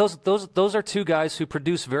 no, those are 2 guys who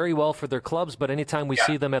produce very well for their clubs, but anytime we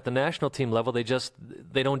see them at the national team level, they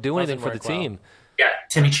don't do anything for the team. Yeah,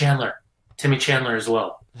 Timmy Chandler as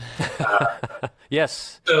well.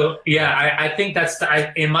 Yes. So yeah, I think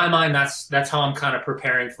in my mind that's how I'm kind of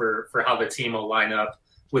preparing for how the team will line up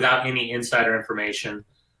without any insider information.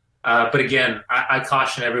 But again, I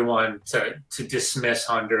caution everyone to dismiss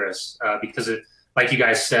Honduras because like you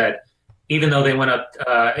guys said, even though they went up,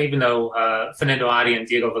 Fernando Adi and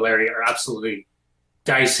Diego Valeri are absolutely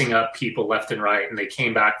dicing up people left and right, and they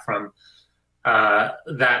came back from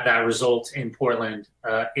that result in Portland.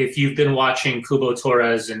 If you've been watching Cubo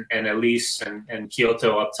Torres and Elise and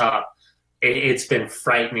Kyoto up top, it's been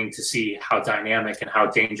frightening to see how dynamic and how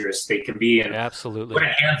dangerous they can be. And absolutely,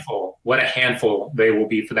 what a handful they will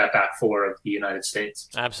be for that back 4 of the United States.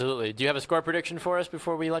 Absolutely. Do you have a score prediction for us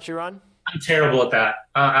before we let you run? I'm terrible at that.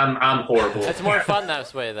 I'm horrible. It's more fun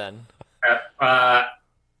that way then. I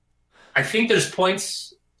think there's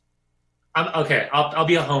points. I'll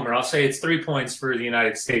be a homer. I'll say it's 3 points for the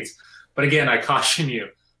United States. But again, I caution you.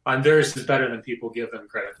 Honduras is better than people give them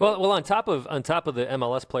credit for. Well, on top of the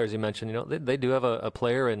MLS players you mentioned, they do have a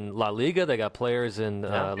player in La Liga. They got players in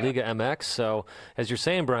Liga MX. So as you're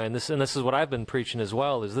saying, Brian, this is what I've been preaching as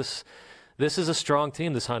well. Is this is a strong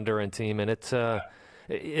team, this Honduran team, and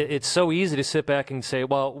it's so easy to sit back and say,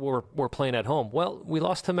 well, we're playing at home. Well, we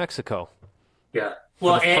lost to Mexico. Yeah.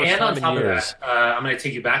 Well, and on top of that, I'm going to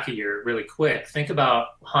take you back a year really quick. Think about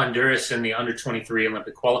Honduras in the under-23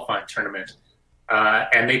 Olympic qualifying tournament.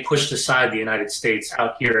 And they pushed aside the United States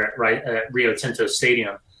out here at Rio Tinto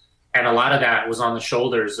Stadium. And a lot of that was on the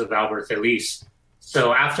shoulders of Albert Elise.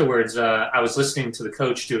 So afterwards, I was listening to the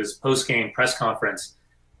coach do his post-game press conference,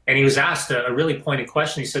 and he was asked a really pointed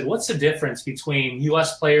question. He said, what's the difference between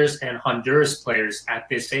U.S. players and Honduras players at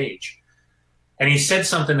this age? And he said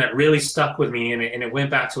something that really stuck with me, and it went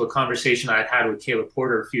back to a conversation I had with Caleb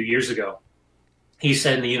Porter a few years ago. He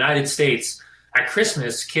said, in the United States, at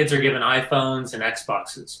Christmas, kids are given iPhones and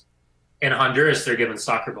Xboxes. In Honduras, they're given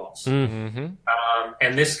soccer balls. Mm-hmm.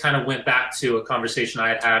 And this kind of went back to a conversation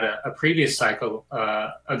I had a previous cycle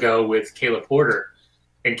ago with Caleb Porter.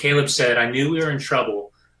 And Caleb said, I knew we were in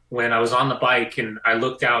trouble when I was on the bike and I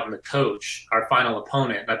looked out and the coach, our final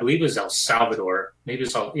opponent, I believe it was El Salvador. I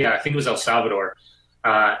think it was El Salvador.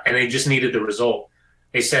 And they just needed the result.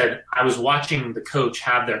 They said, I was watching the coach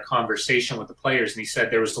have their conversation with the players, and he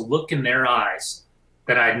said there was a look in their eyes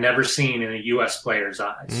that I'd never seen in a U.S. player's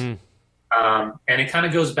eyes. And it kind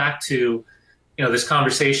of goes back to, this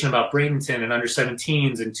conversation about Bradenton and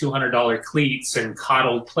under-17s and $200 cleats and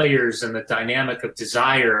coddled players and the dynamic of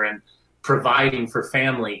desire and providing for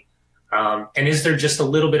family. And is there just a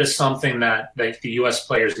little bit of something that the U.S.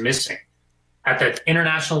 players missing? At the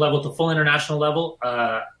international level, at the full international level,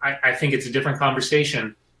 I think it's a different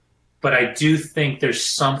conversation. But I do think there's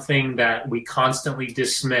something that we constantly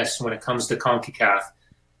dismiss when it comes to CONCACAF,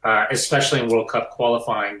 especially in World Cup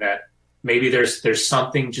qualifying, that maybe there's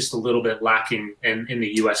something just a little bit lacking in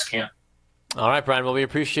the U.S. camp. All right, Brian. Well, we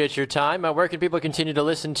appreciate your time. Where can people continue to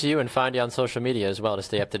listen to you and find you on social media as well to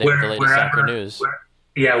stay up to date with the latest soccer news?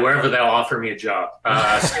 Yeah, wherever they'll offer me a job.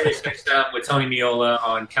 Sirius XM with Tony Meola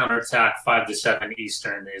on Counterattack 5 to 7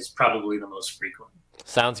 Eastern is probably the most frequent.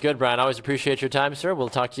 Sounds good, Brian. Always appreciate your time, sir. We'll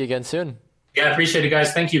talk to you again soon. Yeah, I appreciate it,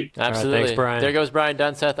 guys. Thank you. Absolutely. Right, thanks, Brian. There goes Brian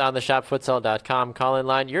Dunseth on the shopfutsal.com call-in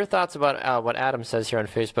line. Your thoughts about what Adam says here on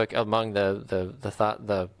Facebook among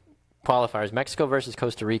the qualifiers, Mexico versus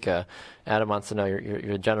Costa Rica. Adam wants to know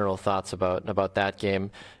your general thoughts about that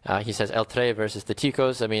game. He says El Tre versus the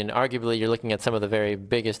Ticos. I mean, arguably you're looking at some of the very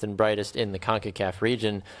biggest and brightest in the CONCACAF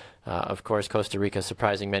region. Of course, Costa Rica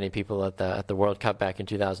surprising many people at the World Cup back in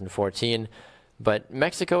 2014. But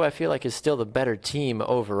Mexico, I feel like, is still the better team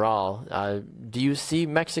overall. Do you see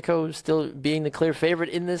Mexico still being the clear favorite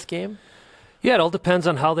in this game? Yeah, it all depends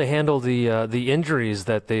on how they handle the injuries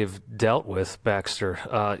that they've dealt with, Baxter.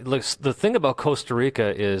 Look, the thing about Costa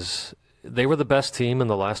Rica is they were the best team in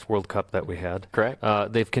the last World Cup that we had. Correct.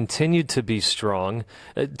 They've continued to be strong.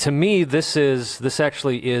 To me, this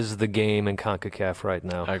actually is the game in CONCACAF right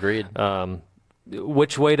now. Agreed.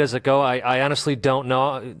 Which way does it go? I honestly don't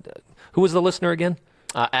know. Who was the listener again?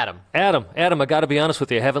 Adam, I got to be honest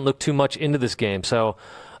with you. I haven't looked too much into this game, so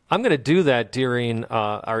I'm going to do that during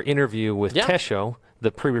our interview with Tesho,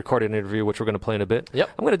 the pre-recorded interview, which we're going to play in a bit. Yep.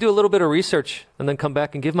 I'm going to do a little bit of research and then come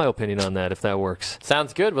back and give my opinion on that, if that works.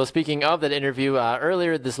 Sounds good. Well, speaking of that interview,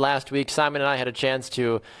 earlier this last week, Simon and I had a chance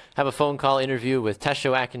to have a phone call interview with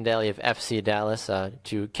Tesho Akindele of FC Dallas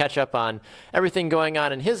to catch up on everything going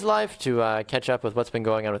on in his life, to catch up with what's been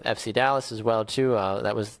going on with FC Dallas as well, too.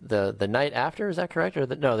 That was the night after, is that correct? Or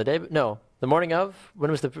the morning of? When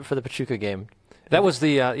was for the Pachuca game? That was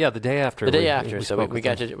the day after. The day after. So we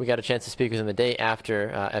got a chance to speak with him the day after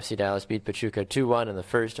FC Dallas beat Pachuca 2-1 in the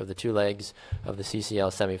first of the two legs of the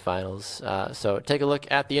CCL semifinals. So take a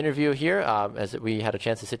look at the interview here as we had a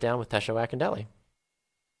chance to sit down with Tesho Akindele.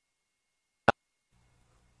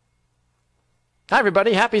 Hi,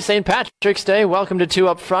 everybody. Happy St. Patrick's Day. Welcome to Two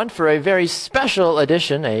Up Front for a very special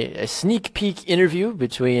edition, a sneak peek interview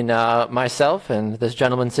between myself and this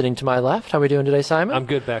gentleman sitting to my left. How are we doing today, Simon? I'm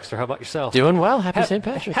good, Baxter. How about yourself? Doing well. Happy St.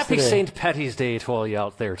 Patrick's Happy today. St. Patty's Day to all you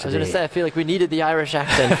out there today. I was going to say, I feel like we needed the Irish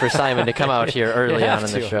accent for Simon to come out here early on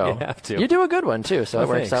in the show. You have to. You do a good one, too, so it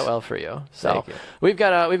works out well for you. So we've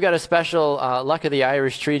got a special Luck of the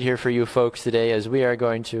Irish treat here for you folks today, as we are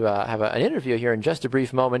going to have an interview here in just a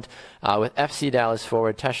brief moment with FC Dallas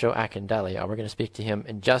forward Tesho Akindele. We're going to speak to him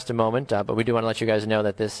in just a moment, but we do want to let you guys know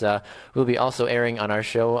that this will be also airing on our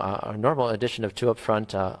show, our normal edition of Two Up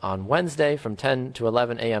Front on Wednesday from 10 to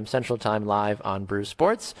 11 a.m. Central Time live on Brew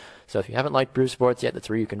Sports. So if you haven't liked Brew Sports yet, that's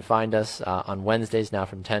where you can find us on Wednesdays now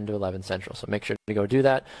from 10 to 11 Central. So make sure to go do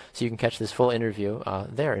that so you can catch this full interview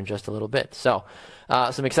there in just a little bit. So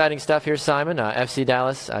some exciting stuff here, Simon. FC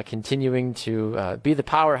Dallas continuing to be the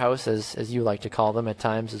powerhouse, as you like to call them at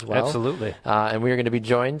times as well. Absolutely. And we are going to be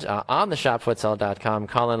joined on the shopfutsal.com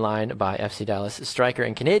call-in line by FC Dallas striker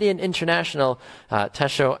and Canadian international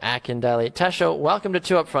Tesho Akindele. Tesho, welcome to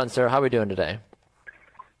Two Up Front, sir. How are we doing today?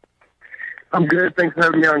 I'm good. Thanks for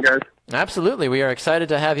having me on, guys. Absolutely. We are excited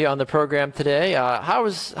to have you on the program today.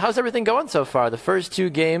 How's everything going so far? The first two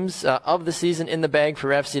games of the season in the bag for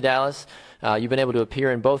FC Dallas. You've been able to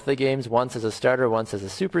appear in both the games, once as a starter, once as a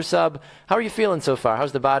super sub. How are you feeling so far?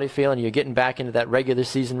 How's the body feeling? Are you getting back into that regular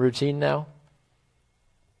season routine now?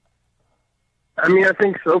 I mean, I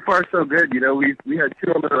think so far so good. You know, we had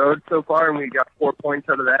 2 on the road so far, and we got 4 points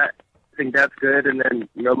out of that. I think that's good. And then,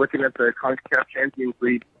 looking at the CONCACAF Champions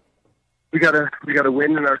League, we got a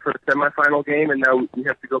win in our first semifinal game, and now we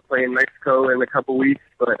have to go play in Mexico in a couple weeks.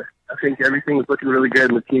 But I think everything is looking really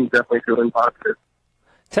good, and the team's definitely feeling positive.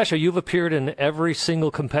 Tesho, you've appeared in every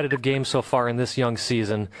single competitive game so far in this young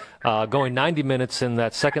season, going 90 minutes in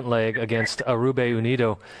that second leg against Arube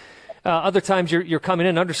Unido. Other times you're coming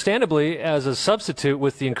in, understandably, as a substitute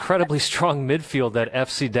with the incredibly strong midfield that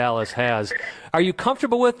FC Dallas has. Are you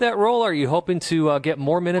comfortable with that role? Are you hoping to get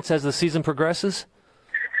more minutes as the season progresses?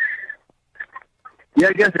 Yeah,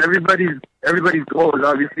 I guess everybody's goal is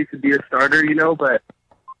obviously to be a starter, but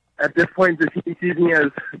at this point the team sees me as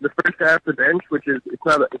the first guy off the bench, which is it's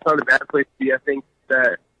not a bad place to be. I think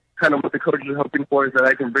that kind of what the coaches are hoping for is that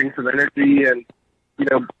I can bring some energy and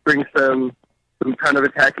bring some kind of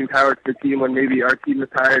attacking power to the team when maybe our team is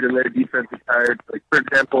tired and their defense is tired. Like, for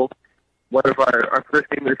example, one of our first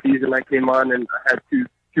game of the season, I came on and I had two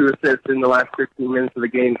assists in the last 15 minutes of the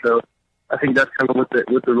game. So I think that's kind of what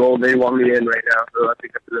the role they want me in right now. So I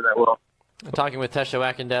think I'm doing that well. Talking with Tesho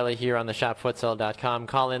Akindele here on the ShopFutsal.com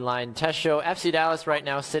call-in line. Tesho, FC Dallas right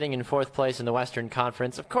now sitting in 4th place in the Western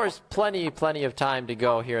Conference. Of course, plenty of time to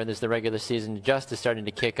go here, and this the regular season just is starting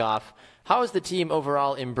to kick off. How has the team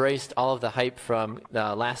overall embraced all of the hype from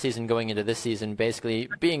last season going into this season, basically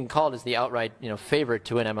being called as the outright favorite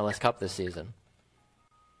to win MLS Cup this season?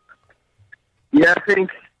 Yeah, I think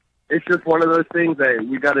it's just one of those things that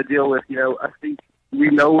we got to deal with. I think we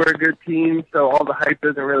know we're a good team, so all the hype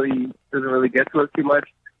doesn't really get to us too much.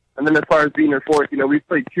 And then as far as being in 4th, we've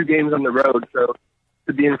played 2 games on the road, so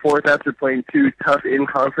to be in 4th after playing 2 tough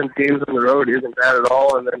in-conference games on the road isn't bad at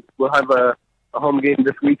all. And then we'll have a home game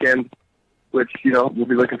this weekend, which, we'll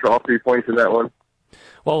be looking for all 3 points in that one.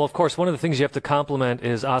 Well, of course, one of the things you have to compliment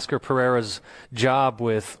is Oscar Pereira's job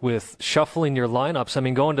with shuffling your lineups. I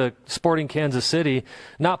mean, going to Sporting Kansas City,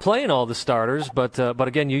 not playing all the starters, but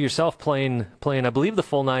again, you yourself playing, I believe, the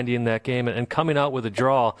full 90 in that game and coming out with a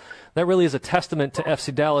draw. That really is a testament to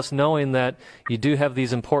FC Dallas, knowing that you do have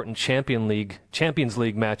these important Champions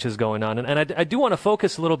League matches going on. And I do want to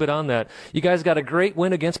focus a little bit on that. You guys got a great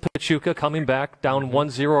win against Pachuca, coming back down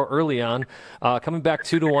 1-0 early on, coming back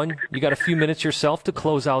 2-1. You got a few minutes yourself to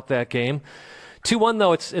close out that game. 2-1,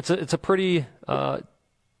 though, it's a pretty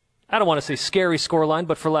I don't want to say scary scoreline,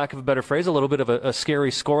 but for lack of a better phrase, a little bit of a scary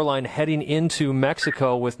scoreline heading into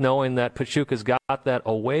Mexico with knowing that Pachuca's got that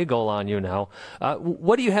away goal on you now.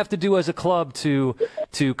 What do you have to do as a club to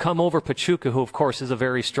come over Pachuca, who, of course, is a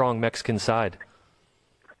very strong Mexican side?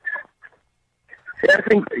 Yeah, I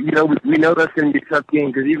think, we know that's going to be a tough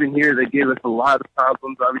game because even here they gave us a lot of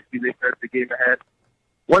problems. Obviously, they started the game ahead.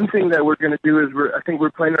 One thing that we're going to do is I think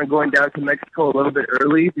we're planning on going down to Mexico a little bit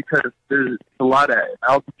early because there's a lot of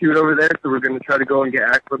altitude over there. So we're going to try to go and get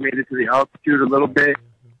acclimated to the altitude a little bit.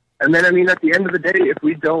 And then, at the end of the day, if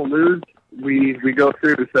we don't lose, we go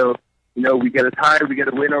through. So, we get a tie, we get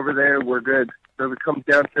a win over there, we're good. So if it comes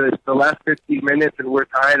down to the last 15 minutes and we're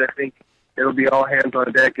tied, I think it'll be all hands on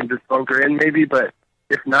deck and just bunker in maybe. But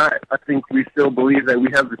if not, I think we still believe that we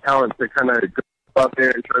have the talent to kind of go out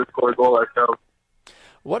there and try to score a goal ourselves.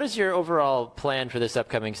 What is your overall plan for this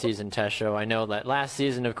upcoming season, Tesho? I know that last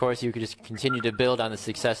season, of course, you could just continue to build on the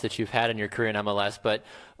success that you've had in your career in MLS. But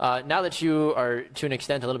now that you are, to an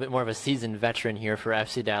extent, a little bit more of a seasoned veteran here for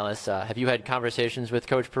FC Dallas, have you had conversations with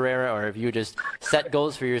Coach Pereira, or have you just set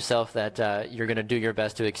goals for yourself that you're going to do your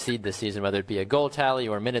best to exceed this season, whether it be a goal tally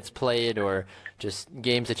or minutes played or just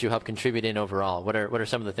games that you help contribute in overall? What are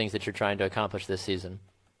some of the things that you're trying to accomplish this season?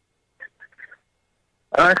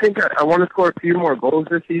 I think I want to score a few more goals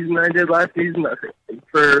this season than I did last season. I think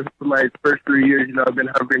for my first 3 years, I've been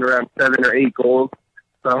hovering around 7 or 8 goals.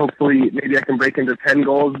 So hopefully maybe I can break into 10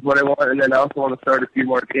 goals is what I want. And then I also want to start a few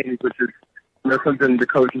more games, which is something the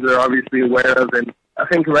coaches are obviously aware of. And I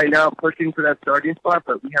think right now I'm pushing for that starting spot,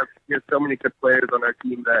 but we have so many good players on our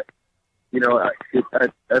team that,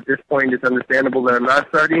 at this point it's understandable that I'm not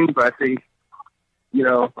starting, but I think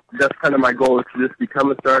that's kind of my goal, is to just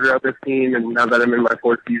become a starter of this team. And now that I'm in my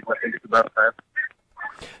 4th season, I think it's about time.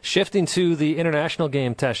 Shifting to the international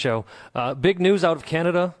game, Tesho, big news out of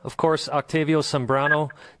Canada. Of course, Octavio Zambrano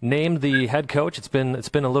named the head coach. It's been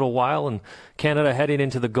a little while, and Canada heading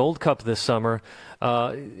into the Gold Cup this summer.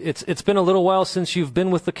 It's been a little while since you've been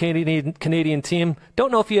with the Canadian team.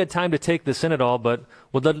 Don't know if you had time to take this in at all, but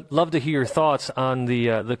would love to hear your thoughts on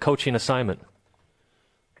the coaching assignment.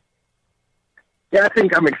 Yeah, I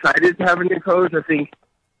think I'm excited to have a new coach. I think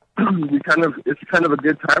it's kind of a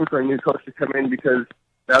good time for a new coach to come in because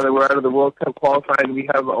now that we're out of the World Cup qualifying, we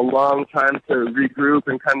have a long time to regroup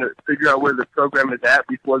and kind of figure out where the program is at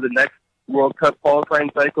before the next World Cup qualifying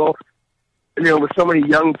cycle. And, with so many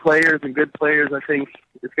young players and good players, I think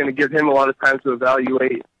it's going to give him a lot of time to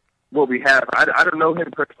evaluate what we have. I don't know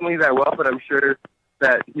him personally that well, but I'm sure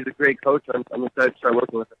that he's a great coach. I'm excited to start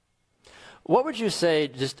working with him. What would you say,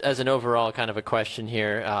 just as an overall kind of a question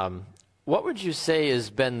here, what would you say has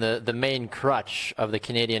been the main crutch of the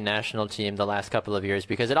Canadian national team the last couple of years?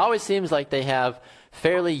 Because it always seems like they have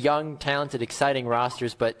fairly young, talented, exciting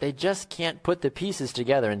rosters, but they just can't put the pieces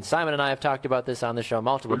together. And Simon and I have talked about this on the show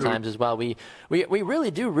multiple times as well. We really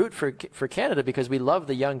do root for Canada because we love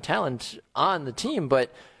the young talent on the team,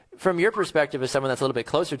 but from your perspective as someone that's a little bit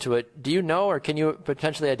closer to it, do you know or can you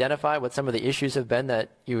potentially identify what some of the issues have been that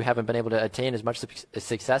you haven't been able to attain as much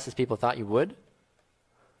success as people thought you would?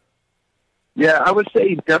 Yeah, I would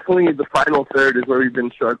say definitely the final third is where we've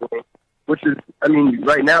been struggling, which is,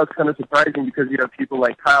 right now it's kind of surprising because you have people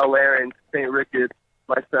like Kyle Larin, St. Ricketts,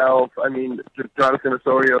 myself, just Jonathan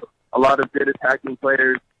Osorio, a lot of good attacking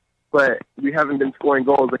players, but we haven't been scoring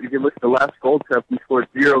goals. Like if you look at the last Gold Cup, we scored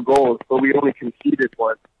 0 goals, but we only conceded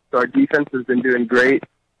 1. So our defense has been doing great.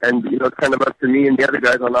 And, it's kind of up to me and the other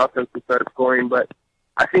guys on offense to start scoring. But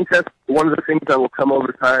I think that's one of the things that will come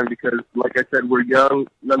over time because, like I said, we're young.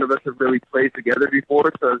 None of us have really played together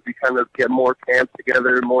before. So as we kind of get more camps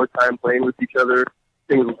together, more time playing with each other,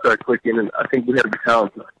 things will start clicking. And I think we have the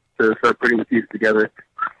talent to start putting the pieces together.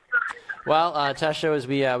 Well, Tesho, as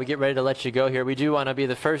we get ready to let you go here, we do want to be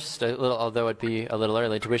the first, although it be a little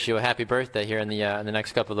early, to wish you a happy birthday here in the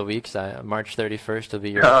next couple of weeks. March 31st will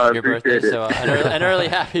be your birthday, so an early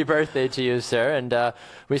happy birthday to you, sir. And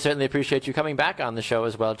we certainly appreciate you coming back on the show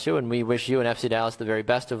as well, too. And we wish you and FC Dallas the very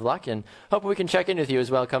best of luck, and hope we can check in with you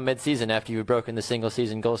as well come mid-season after you've broken the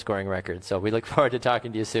single-season goal-scoring record. So we look forward to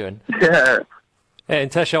talking to you soon. Yeah. And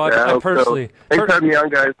Tesho, I personally... So. Thanks for having me on,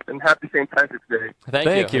 guys, and happy St. Patrick's Day.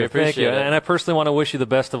 Thank you. Thank you. And I personally want to wish you the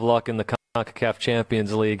best of luck in the CONCACAF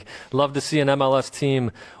Champions League. Love to see an MLS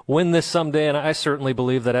team win this someday, and I certainly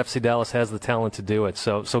believe that FC Dallas has the talent to do it.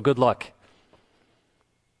 So good luck.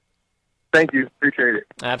 Thank you. Appreciate it.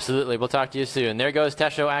 Absolutely. We'll talk to you soon. There goes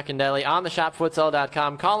Tesho Akindele on the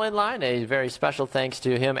ShopFutsal.com call-in line. A very special thanks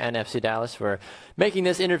to him and FC Dallas for making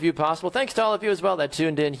this interview possible. Thanks to all of you as well that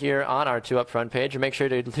tuned in here on our 2 Up Front page. And make sure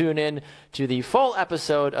to tune in to the full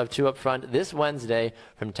episode of 2 Up Front this Wednesday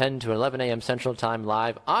from 10 to 11 a.m. Central Time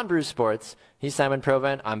live on Bruce Sports. He's Simon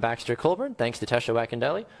Provent. I'm Baxter Colburn. Thanks to Tesho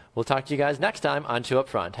Akindele. We'll talk to you guys next time on 2 Up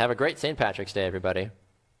Front. Have a great St. Patrick's Day, everybody.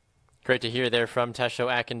 Great to hear there from Tesho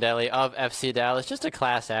Akindele of FC Dallas. Just a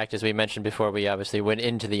class act, as we mentioned before we obviously went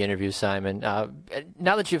into the interview, Simon.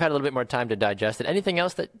 Now that you've had a little bit more time to digest it, anything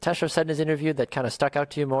else that Tesho said in his interview that kind of stuck out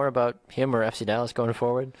to you more about him or FC Dallas going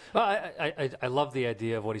forward? Well, I love the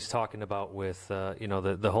idea of what he's talking about with,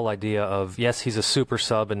 the whole idea of, yes, he's a super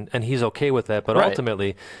sub, and he's okay with that, but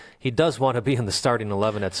ultimately he does want to be in the starting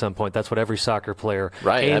 11 at some point. That's what every soccer player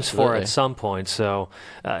aims for at some point. So,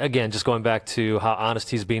 again, just going back to how honest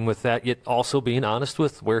he's being with that, yet also being honest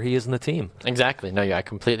with where he is in the team. Exactly. No, I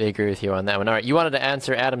completely agree with you on that one. All right, you wanted to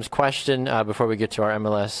answer Adam's question before we get to our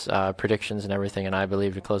MLS predictions and everything, and I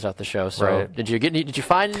believe to close out the show. So, did you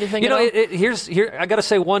find anything? Here I got to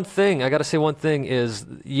say one thing. Is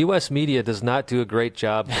U.S. media does not do a great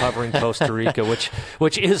job covering Costa Rica,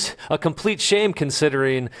 which is a complete shame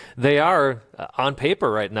considering they are, on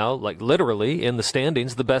paper right now, like literally in the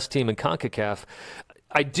standings, the best team in CONCACAF.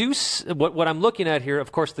 What I'm looking at here,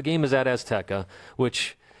 of course, the game is at Azteca,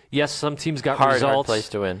 which, yes, some teams got results. Hard place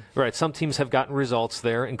to win. Right, some teams have gotten results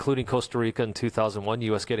there, including Costa Rica in 2001,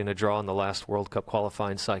 U.S. getting a draw in the last World Cup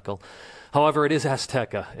qualifying cycle. However, it is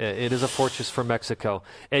Azteca. It is a fortress for Mexico.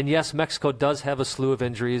 And yes, Mexico does have a slew of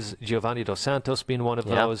injuries, Giovanni Dos Santos being one of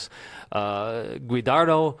those.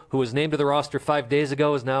 Guidardo, who was named to the roster 5 days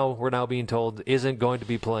ago, we're now being told isn't going to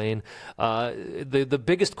be playing. The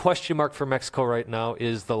biggest question mark for Mexico right now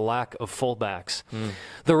is the lack of fullbacks.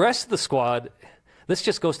 The rest of the squad, this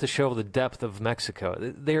just goes to show the depth of Mexico.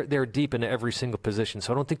 They're deep into every single position,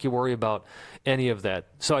 so I don't think you worry about any of that.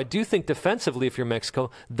 So I do think defensively, if you're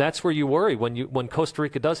Mexico, that's where you worry when Costa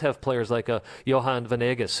Rica does have players like Johan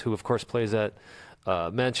Venegas, who of course plays at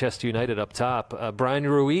Manchester United up top. Brian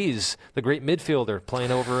Ruiz, the great midfielder,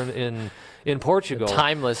 playing over in Portugal. A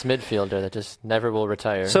timeless midfielder that just never will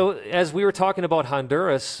retire. So as we were talking about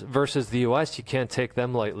Honduras versus the U.S., you can't take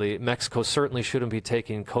them lightly. Mexico certainly shouldn't be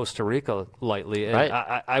taking Costa Rica lightly. And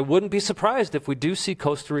I wouldn't be surprised if we do see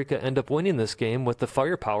Costa Rica end up winning this game with the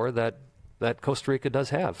firepower that Costa Rica does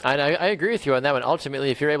have. And I agree with you on that one. Ultimately,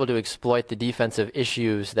 if you're able to exploit the defensive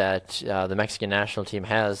issues that the Mexican national team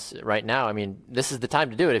has right now, I mean, this is the time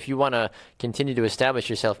to do it. If you want to continue to establish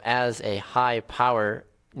yourself as a high power,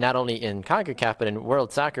 not only in CONCACAF but in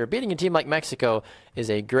world soccer, beating a team like Mexico is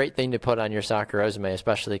a great thing to put on your soccer resume,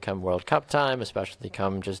 especially come World Cup time, especially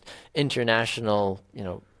come just international,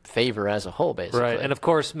 favor as a whole, basically. Right, and of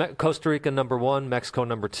course, Costa Rica number 1, Mexico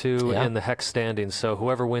number 2 in the Hex standings. So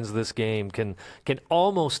whoever wins this game can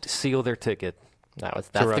almost seal their ticket. That's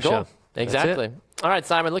the goal. Exactly. All right,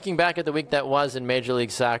 Simon, looking back at the week that was in Major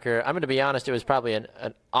League Soccer, I'm going to be honest, it was probably an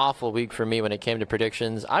awful week for me when it came to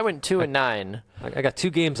predictions. I went 2-9. I got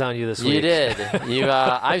 2 games on you this week. You did.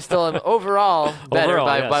 I still am overall better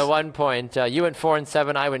by 1 point. You went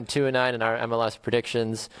 4-7. I went 2-9 in our MLS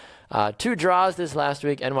predictions. 2 draws this last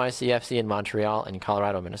week, NYCFC in Montreal and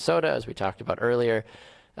Colorado, Minnesota, as we talked about earlier.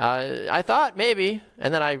 I thought maybe,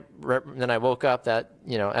 and then I woke up that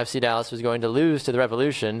FC Dallas was going to lose to the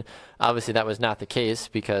Revolution. Obviously, that was not the case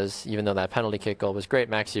because even though that penalty kick goal was great,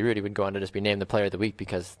 Maxi Rudy would go on to just be named the Player of the Week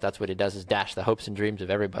because that's what he does is dash the hopes and dreams of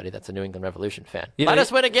everybody that's a New England Revolution fan. Let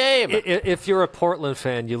us win a game. If you're a Portland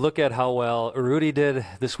fan, you look at how well Rudy did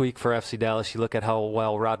this week for FC Dallas. You look at how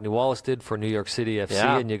well Rodney Wallace did for New York City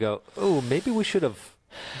FC, and you go, "Oh, maybe we should have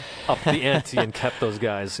upped the ante and kept those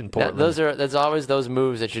guys in Portland. There's always those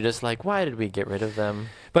moves that you're just like, why did we get rid of them?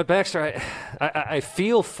 But Baxter, I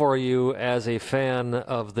feel for you as a fan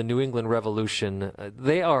of the New England Revolution.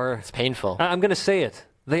 It's painful. I'm going to say it.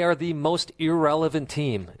 They are the most irrelevant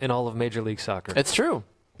team in all of Major League Soccer. It's true.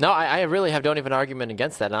 No, I really don't have an argument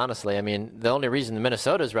against that, honestly. I mean, the only reason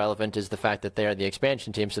Minnesota is relevant is the fact that they are the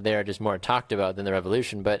expansion team, so they are just more talked about than the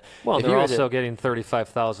Revolution. But they're also getting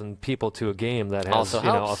 35,000 people to a game that has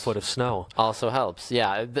a foot of snow. Also helps,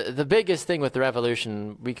 yeah. The biggest thing with the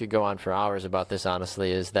Revolution, we could go on for hours about this,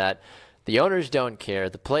 honestly, is that the owners don't care.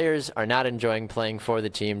 The players are not enjoying playing for the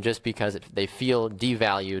team just because they feel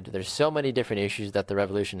devalued. There's so many different issues that the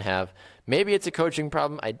Revolution have. Maybe it's a coaching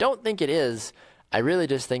problem. I don't think it is. I really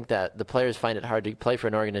just think that the players find it hard to play for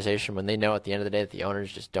an organization when they know at the end of the day that the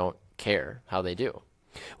owners just don't care how they do.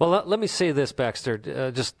 Well, let me say this, Baxter,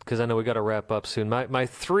 just because I know we got to wrap up soon. My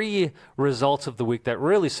 3 results of the week that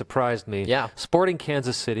really surprised me. Yeah. Sporting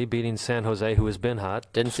Kansas City beating San Jose, who has been hot.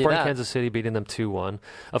 Didn't see that. Sporting Kansas City beating them 2-1.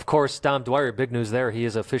 Of course, Dom Dwyer, big news there. He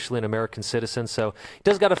is officially an American citizen, so he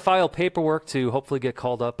does got to file paperwork to hopefully get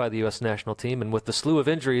called up by the U.S. national team. And with the slew of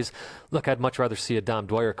injuries, look, I'd much rather see a Dom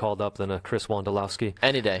Dwyer called up than a Chris Wondolowski.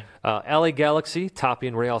 Any day. LA Galaxy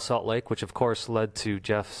topping Real Salt Lake, which of course led to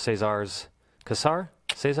Jeff Cesar Cassar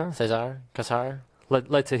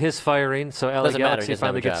led to his firing, so LA Galaxy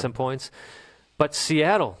finally gets some points. But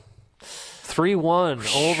Seattle,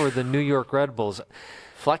 3-1 over the New York Red Bulls.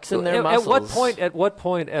 Flexing their muscles. At what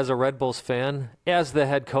point, as a Red Bulls fan, as the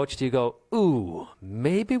head coach, do you go, ooh,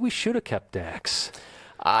 maybe we should have kept Dax?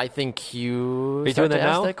 I think you start to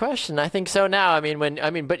ask that question. I think so now.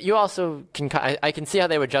 But you also can. I can see how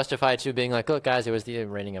they would justify it too, being like, look, guys, it was the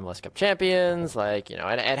reigning MLS Cup champions. Like, it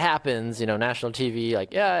happens. National TV.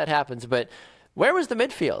 Like, yeah, it happens. But where was the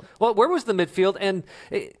midfield? Well, where was the midfield? And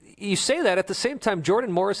you say that at the same time,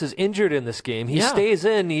 Jordan Morris is injured in this game. He stays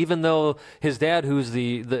in, even though his dad, who's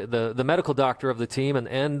the medical doctor of the team,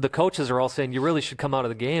 and the coaches are all saying, you really should come out of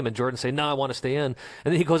the game. And Jordan say, no, I want to stay in.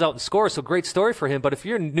 And then he goes out and scores. So great story for him. But if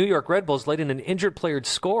you're New York Red Bulls letting an injured player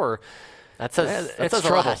score, that says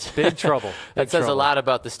trouble. A lot. Big trouble. That says a lot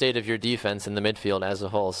about the state of your defense and the midfield as a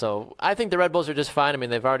whole. So I think the Red Bulls are just fine. I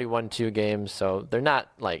mean, they've already won 2 games, so they're not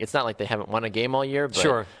it's not like they haven't won a game all year. But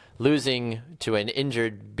sure. Losing to an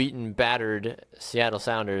injured, beaten, battered Seattle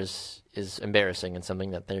Sounders is embarrassing and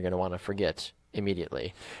something that they're going to want to forget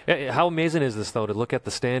immediately. How amazing is this, though, to look at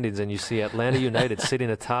the standings and you see Atlanta United sitting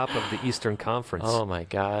atop of the Eastern Conference? Oh, my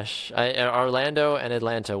gosh. Orlando and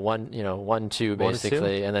Atlanta 1-2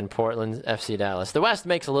 basically, and then Portland, FC Dallas. The West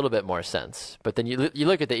makes a little bit more sense, but then you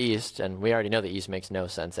look at the East, and we already know the East makes no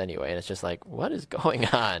sense anyway, and it's just like, what is going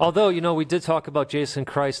on? Although, we did talk about Jason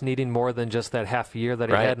Kreis needing more than just that half year that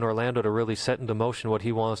he had in Orlando to really set into motion what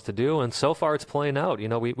he wants to do, and so far it's playing out.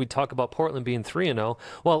 We talk about Portland being 3-0.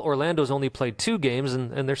 Well, Orlando's only played 2 games,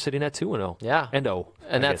 and they're sitting at 2-0. Yeah.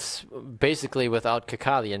 And that's basically without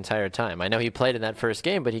Kaká the entire time. I know he played in that first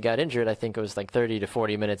game, but he got injured. I think it was like 30 to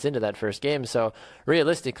 40 minutes into that first game. So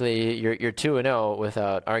realistically, you're 2-0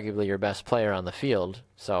 without arguably your best player on the field.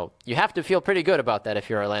 So you have to feel pretty good about that if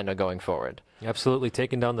you're Orlando going forward. Absolutely,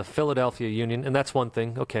 taking down the Philadelphia Union, and that's one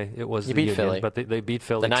thing. Okay, it was you the beat Union, Philly, but they beat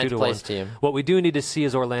Philly 2-1. The 9th place team. What we do need to see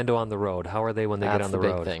is Orlando on the road. How are they when they get on the road?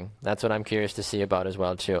 That's the big thing. That's what I'm curious to see about as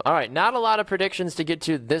well, too. All right, not a lot of predictions to get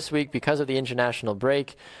to this week because of the international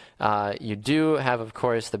break. You do have, of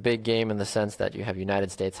course, the big game in the sense that you have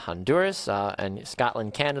United States, Honduras, and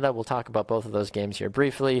Scotland, Canada. We'll talk about both of those games here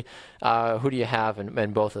briefly. Who do you have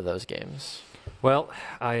in both of those games? Well,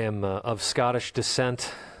 I am of Scottish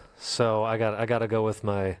descent, so I got to go with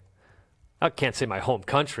I can't say my home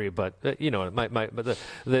country, but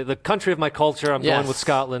the country of my culture. I'm going with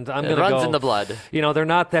Scotland. I'm going to go. It runs in the blood. They're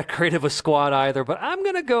not that great of a squad either, but I'm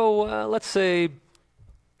going to go. Let's say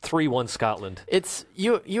 3-1 Scotland. It's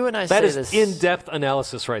you and I. That say is this in-depth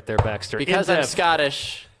analysis right there, Baxter. Because I'm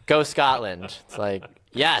Scottish. Go Scotland. It's like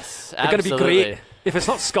yes, they're going to be great. If it's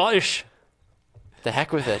not Scottish, the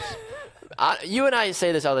heck with it. You and I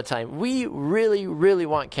say this all the time. We really, really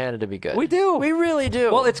want Canada to be good. We do. We really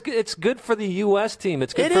do. Well, it's good for the U.S. team.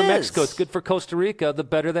 It's good for Mexico. It's good for Costa Rica, the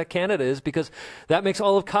better that Canada is, because that makes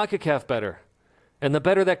all of CONCACAF better. And the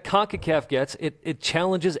better that CONCACAF gets, it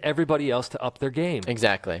challenges everybody else to up their game.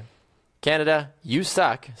 Exactly. Canada, you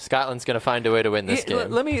suck. Scotland's going to find a way to win this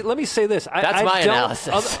game. Let me say this. That's my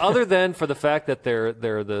analysis. Other than for the fact that they're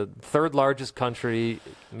the 3rd largest country,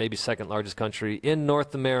 maybe 2nd largest country in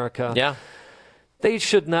North America. Yeah. They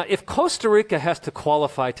should not. If Costa Rica has to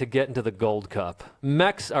qualify to get into the Gold Cup,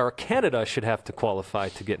 Canada should have to qualify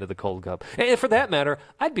to get into the Gold Cup. And for that matter,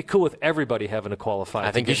 I'd be cool with everybody having to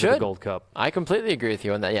qualify to get into the Gold Cup. I completely agree with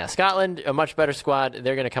you on that. Yeah, Scotland, a much better squad.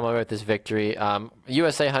 They're going to come away with this victory.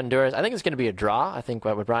 USA, Honduras, I think it's going to be a draw. I think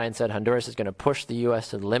what Brian said, Honduras is going to push the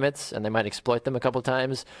U.S. to the limits, and they might exploit them a couple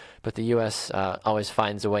times. But the U.S. Always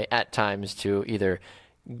finds a way at times to either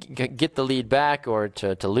get the lead back or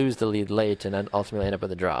to lose the lead late and then ultimately end up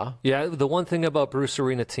with a draw. Yeah, the one thing about Bruce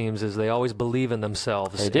Arena teams is they always believe in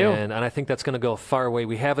themselves. They do. And I think that's going to go far away.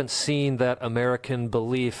 We haven't seen that American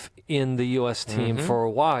belief in the U.S. team for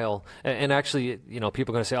a while. And actually,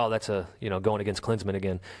 people are going to say, oh, that's going against Klinsmann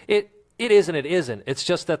again. It is and it isn't. It's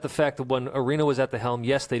just that the fact that when Arena was at the helm,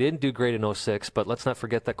 yes, they didn't do great in 2006, but let's not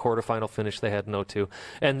forget that quarterfinal finish they had in 2002.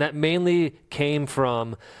 And that mainly came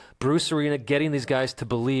from Bruce Arena getting these guys to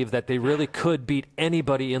believe that they really could beat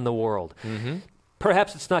anybody in the world.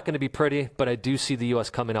 Perhaps it's not going to be pretty, but I do see the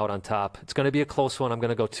U.S. coming out on top. It's going to be a close one. I'm going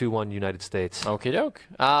to go 2-1 United States. Okie doke.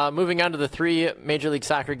 Moving on to the 3 Major League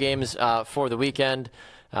Soccer games for the weekend.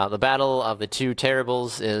 The battle of the 2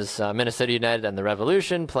 terribles is Minnesota United and the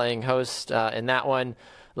Revolution playing host in that one.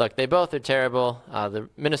 Look, they both are terrible. The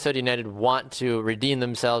Minnesota United want to redeem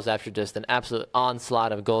themselves after just an absolute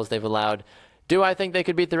onslaught of goals they've allowed. Do I think they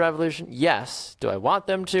could beat the Revolution? Yes. Do I want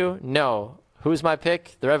them to? No. Who's my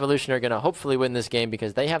pick? The Revolution are going to hopefully win this game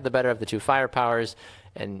because they have the better of the 2 firepowers.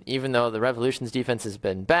 And even though the Revolution's defense has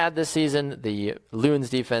been bad this season, the Loons'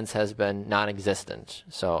 defense has been non-existent.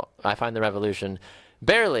 So I find the Revolution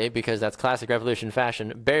barely, because that's classic Revolution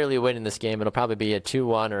fashion, barely winning this game. It'll probably be a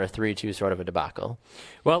 2-1 or a 3-2 sort of a debacle.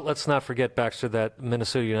 Well, let's not forget, Baxter, that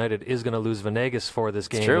Minnesota United is going to lose Venegas for this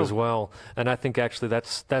game as well. And I think actually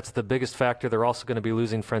that's the biggest factor. They're also going to be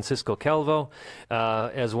losing Francisco Calvo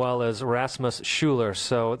as well as Rasmus Schuler.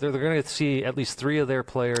 So they're going to see at least 3 of their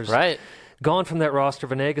players gone from that roster,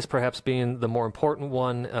 Venegas perhaps being the more important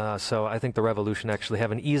one. So I think the Revolution actually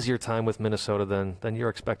have an easier time with Minnesota than you're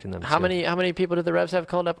expecting them to. How many people did the Revs have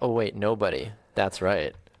called up? Oh, wait, nobody. That's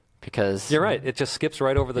right. Because you're right. It just skips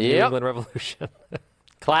right over the New England Revolution.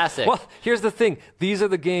 Classic. Well, here's the thing. These are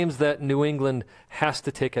the games that New England has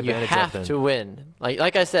to take advantage of. You have to win.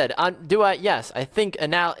 Like I said, yes, I think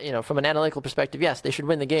from an analytical perspective, yes, they should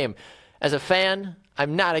win the game. As a fan,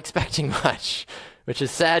 I'm not expecting much, which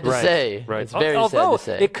is sad to say. Right. It's very sad to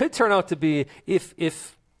say. It could turn out to be,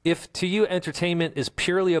 if to you entertainment is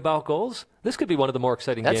purely about goals, this could be one of the more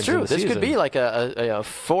exciting games of the season. That's true. This could be like a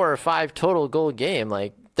 4 or 5 total goal game.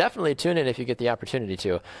 Like, definitely tune in if you get the opportunity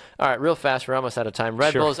to. All right, real fast. We're almost out of time.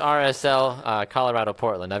 Red Bulls, RSL, Colorado,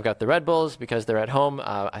 Portland. I've got the Red Bulls because they're at home.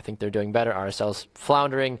 I think they're doing better. RSL's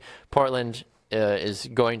floundering. Portland is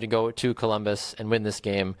going to go to Columbus and win this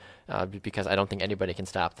game because I don't think anybody can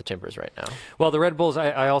stop the Timbers right now. Well, the Red Bulls,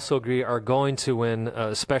 I also agree, are going to win,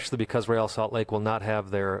 especially because Real Salt Lake will not have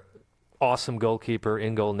their awesome goalkeeper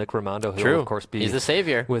in goal, Nick Raimondo, who will, of course, be He's the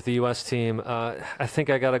savior with the U.S. team. I think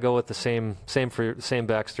I got to go with the same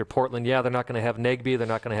Baxter. Portland, they're not going to have Negby. They're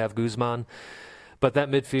not going to have Guzman. But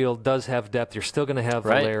that midfield does have depth. You're still going to have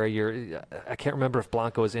Valeri. I can't remember if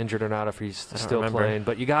Blanco is injured or not, if he's still playing.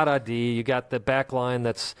 But you got Adi. You got the back line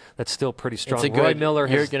that's still pretty strong. Roy Miller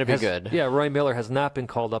is going to be good. Yeah, Roy Miller has not been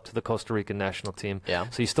called up to the Costa Rican national team. Yeah.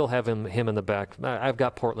 So you still have him in the back. I've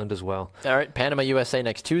got Portland as well. All right, Panama, USA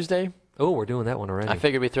next Tuesday. Oh, we're doing that one already. I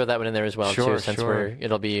figured we'd throw that one in there as well, too, since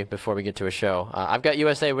it'll be before we get to a show. I've got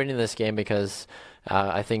USA winning this game because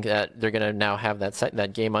I think that they're going to now have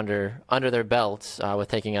that game under their belts with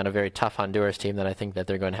taking on a very tough Honduras team that I think that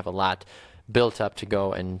they're going to have a lot built up to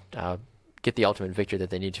go and get the ultimate victory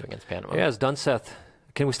that they need to against Panama. Yeah, is Dunseth.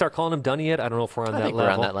 Can we start calling him Dunny yet? I don't know if we're on that level. We're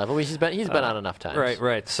on that level. He's been on enough times.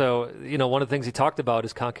 Right. So, one of the things he talked about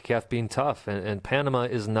is CONCACAF being tough, and Panama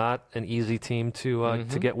is not an easy team to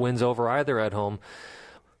get wins over either at home.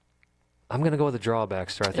 I'm going to go with a draw,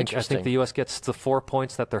 Baxter. I think the U.S. gets the 4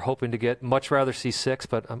 points that they're hoping to get. Much rather see 6,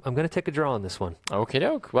 but I'm going to take a draw on this one. Okie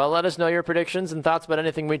doke. Well, let us know your predictions and thoughts about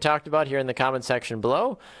anything we talked about here in the comment section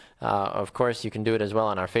below. Of course, you can do it as well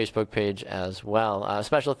on our Facebook page as well.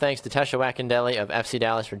 Special thanks to Tesha Wackendele of FC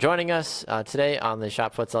Dallas for joining us today on the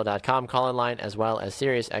ShopFutsal.com call-in line, as well as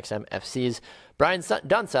Sirius XM FC's Brian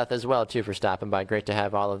Dunseth as well, too, for stopping by. Great to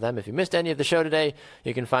have all of them. If you missed any of the show today,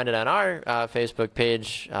 you can find it on our Facebook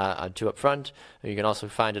page, on Two Up Front. You can also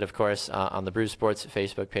find it, of course, on the Bruce Sports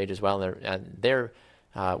Facebook page as well. And their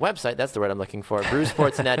website, that's the word I'm looking for,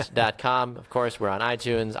 BruceSportsNet.com. Of course, we're on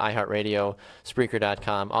iTunes, iHeartRadio,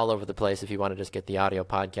 Spreaker.com, all over the place if you want to just get the audio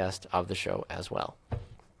podcast of the show as well.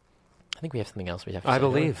 I think we have something else we have to say. I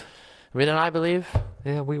believe. Read an I believe?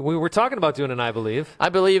 Yeah, we were talking about doing an I believe. I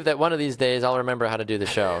believe that one of these days I'll remember how to do the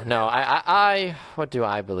show. No, what do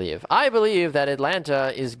I believe? I believe that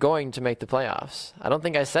Atlanta is going to make the playoffs. I don't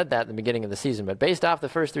think I said that in the beginning of the season, but based off the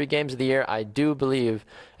first 3 games of the year, I do believe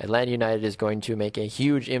Atlanta United is going to make a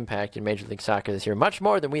huge impact in Major League Soccer this year, much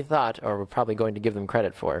more than we thought or were probably going to give them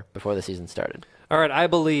credit for before the season started. All right, I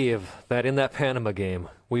believe that in that Panama game,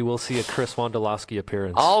 we will see a Chris Wondolowski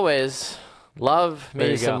appearance. Always love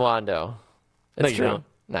me some Wando. It's no, you true. don't.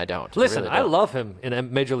 No, I don't. Listen, I really don't. I love him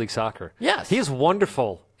in Major League Soccer. Yes. He's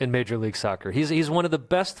wonderful in Major League Soccer. He's one of the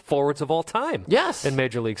best forwards of all time. Yes. In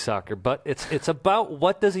Major League Soccer. But it's about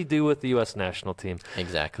what does he do with the U.S. national team.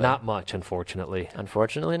 Exactly. Not much, unfortunately.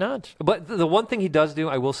 Unfortunately not. But the one thing he does do,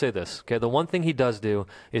 I will say this, okay? The one thing he does do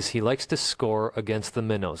is he likes to score against the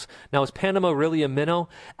minnows. Now, is Panama really a minnow?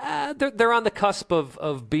 They're on the cusp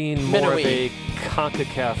of being more of a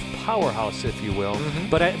CONCACAF powerhouse, if you will. Mm-hmm.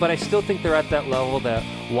 But I still think they're at that level that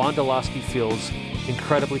Wondolowski feels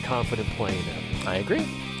incredibly confident playing at. I agree.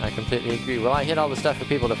 I completely agree. Well, I hit all the stuff for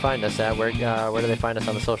people to find us at. Where do they find us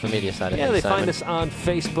on the social media side of things? Yeah, they Simon? find us on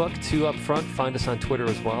Facebook, 2UpFront. Find us on Twitter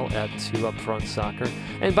as well, at 2UpFrontSoccer.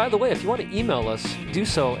 And by the way, if you want to email us, do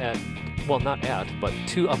so at, well, not at, but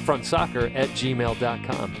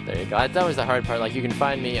 2UpFrontSoccer@gmail.com. There you go. That was the hard part. Like, you can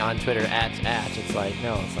find me on Twitter at. It's like,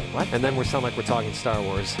 no, it's like, what? And then we sound like we're talking Star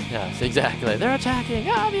Wars. Yes, exactly. They're attacking.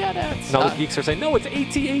 The edits. And all the geeks are saying, no, it's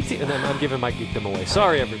AT-AT. And then I'm giving my geekdom away.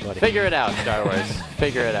 Sorry, everybody. Figure it out, Star Wars.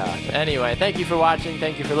 Figure it out. Anyway, thank you for watching.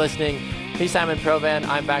 Thank you for listening. He's Simon Provan.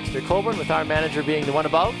 I'm Baxter Colburn, with our manager being the one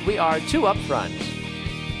above. We are 2 Up Front.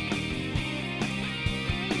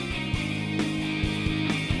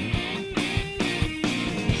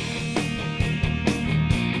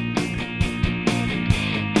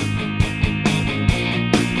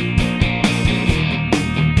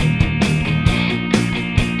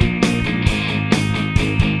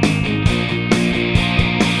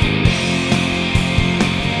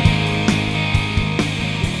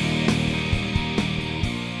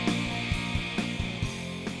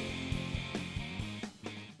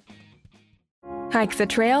 Hike the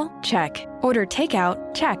trail? Check. Order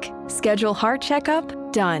takeout? Check. Schedule heart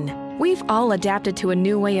checkup? Done. We've all adapted to a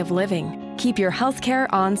new way of living. Keep your healthcare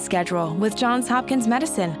on schedule with Johns Hopkins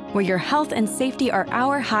Medicine, where your health and safety are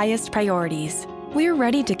our highest priorities. We're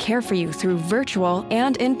ready to care for you through virtual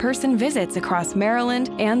and in-person visits across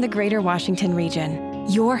Maryland and the greater Washington region.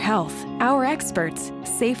 Your health, our experts,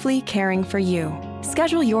 safely caring for you.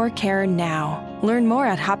 Schedule your care now. Learn more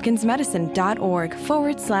at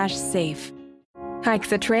hopkinsmedicine.org/safe. Hike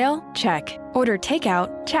the trail? Check. Order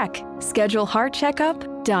takeout? Check. Schedule heart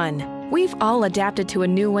checkup? Done. We've all adapted to a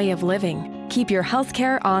new way of living. Keep your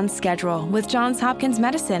healthcare on schedule with Johns Hopkins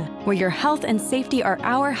Medicine, where your health and safety are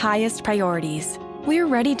our highest priorities. We're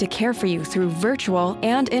ready to care for you through virtual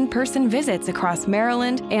and in-person visits across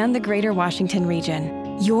Maryland and the greater Washington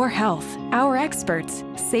region. Your health, our experts,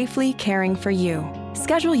 safely caring for you.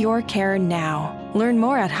 Schedule your care now. Learn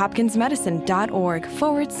more at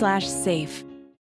hopkinsmedicine.org/safe.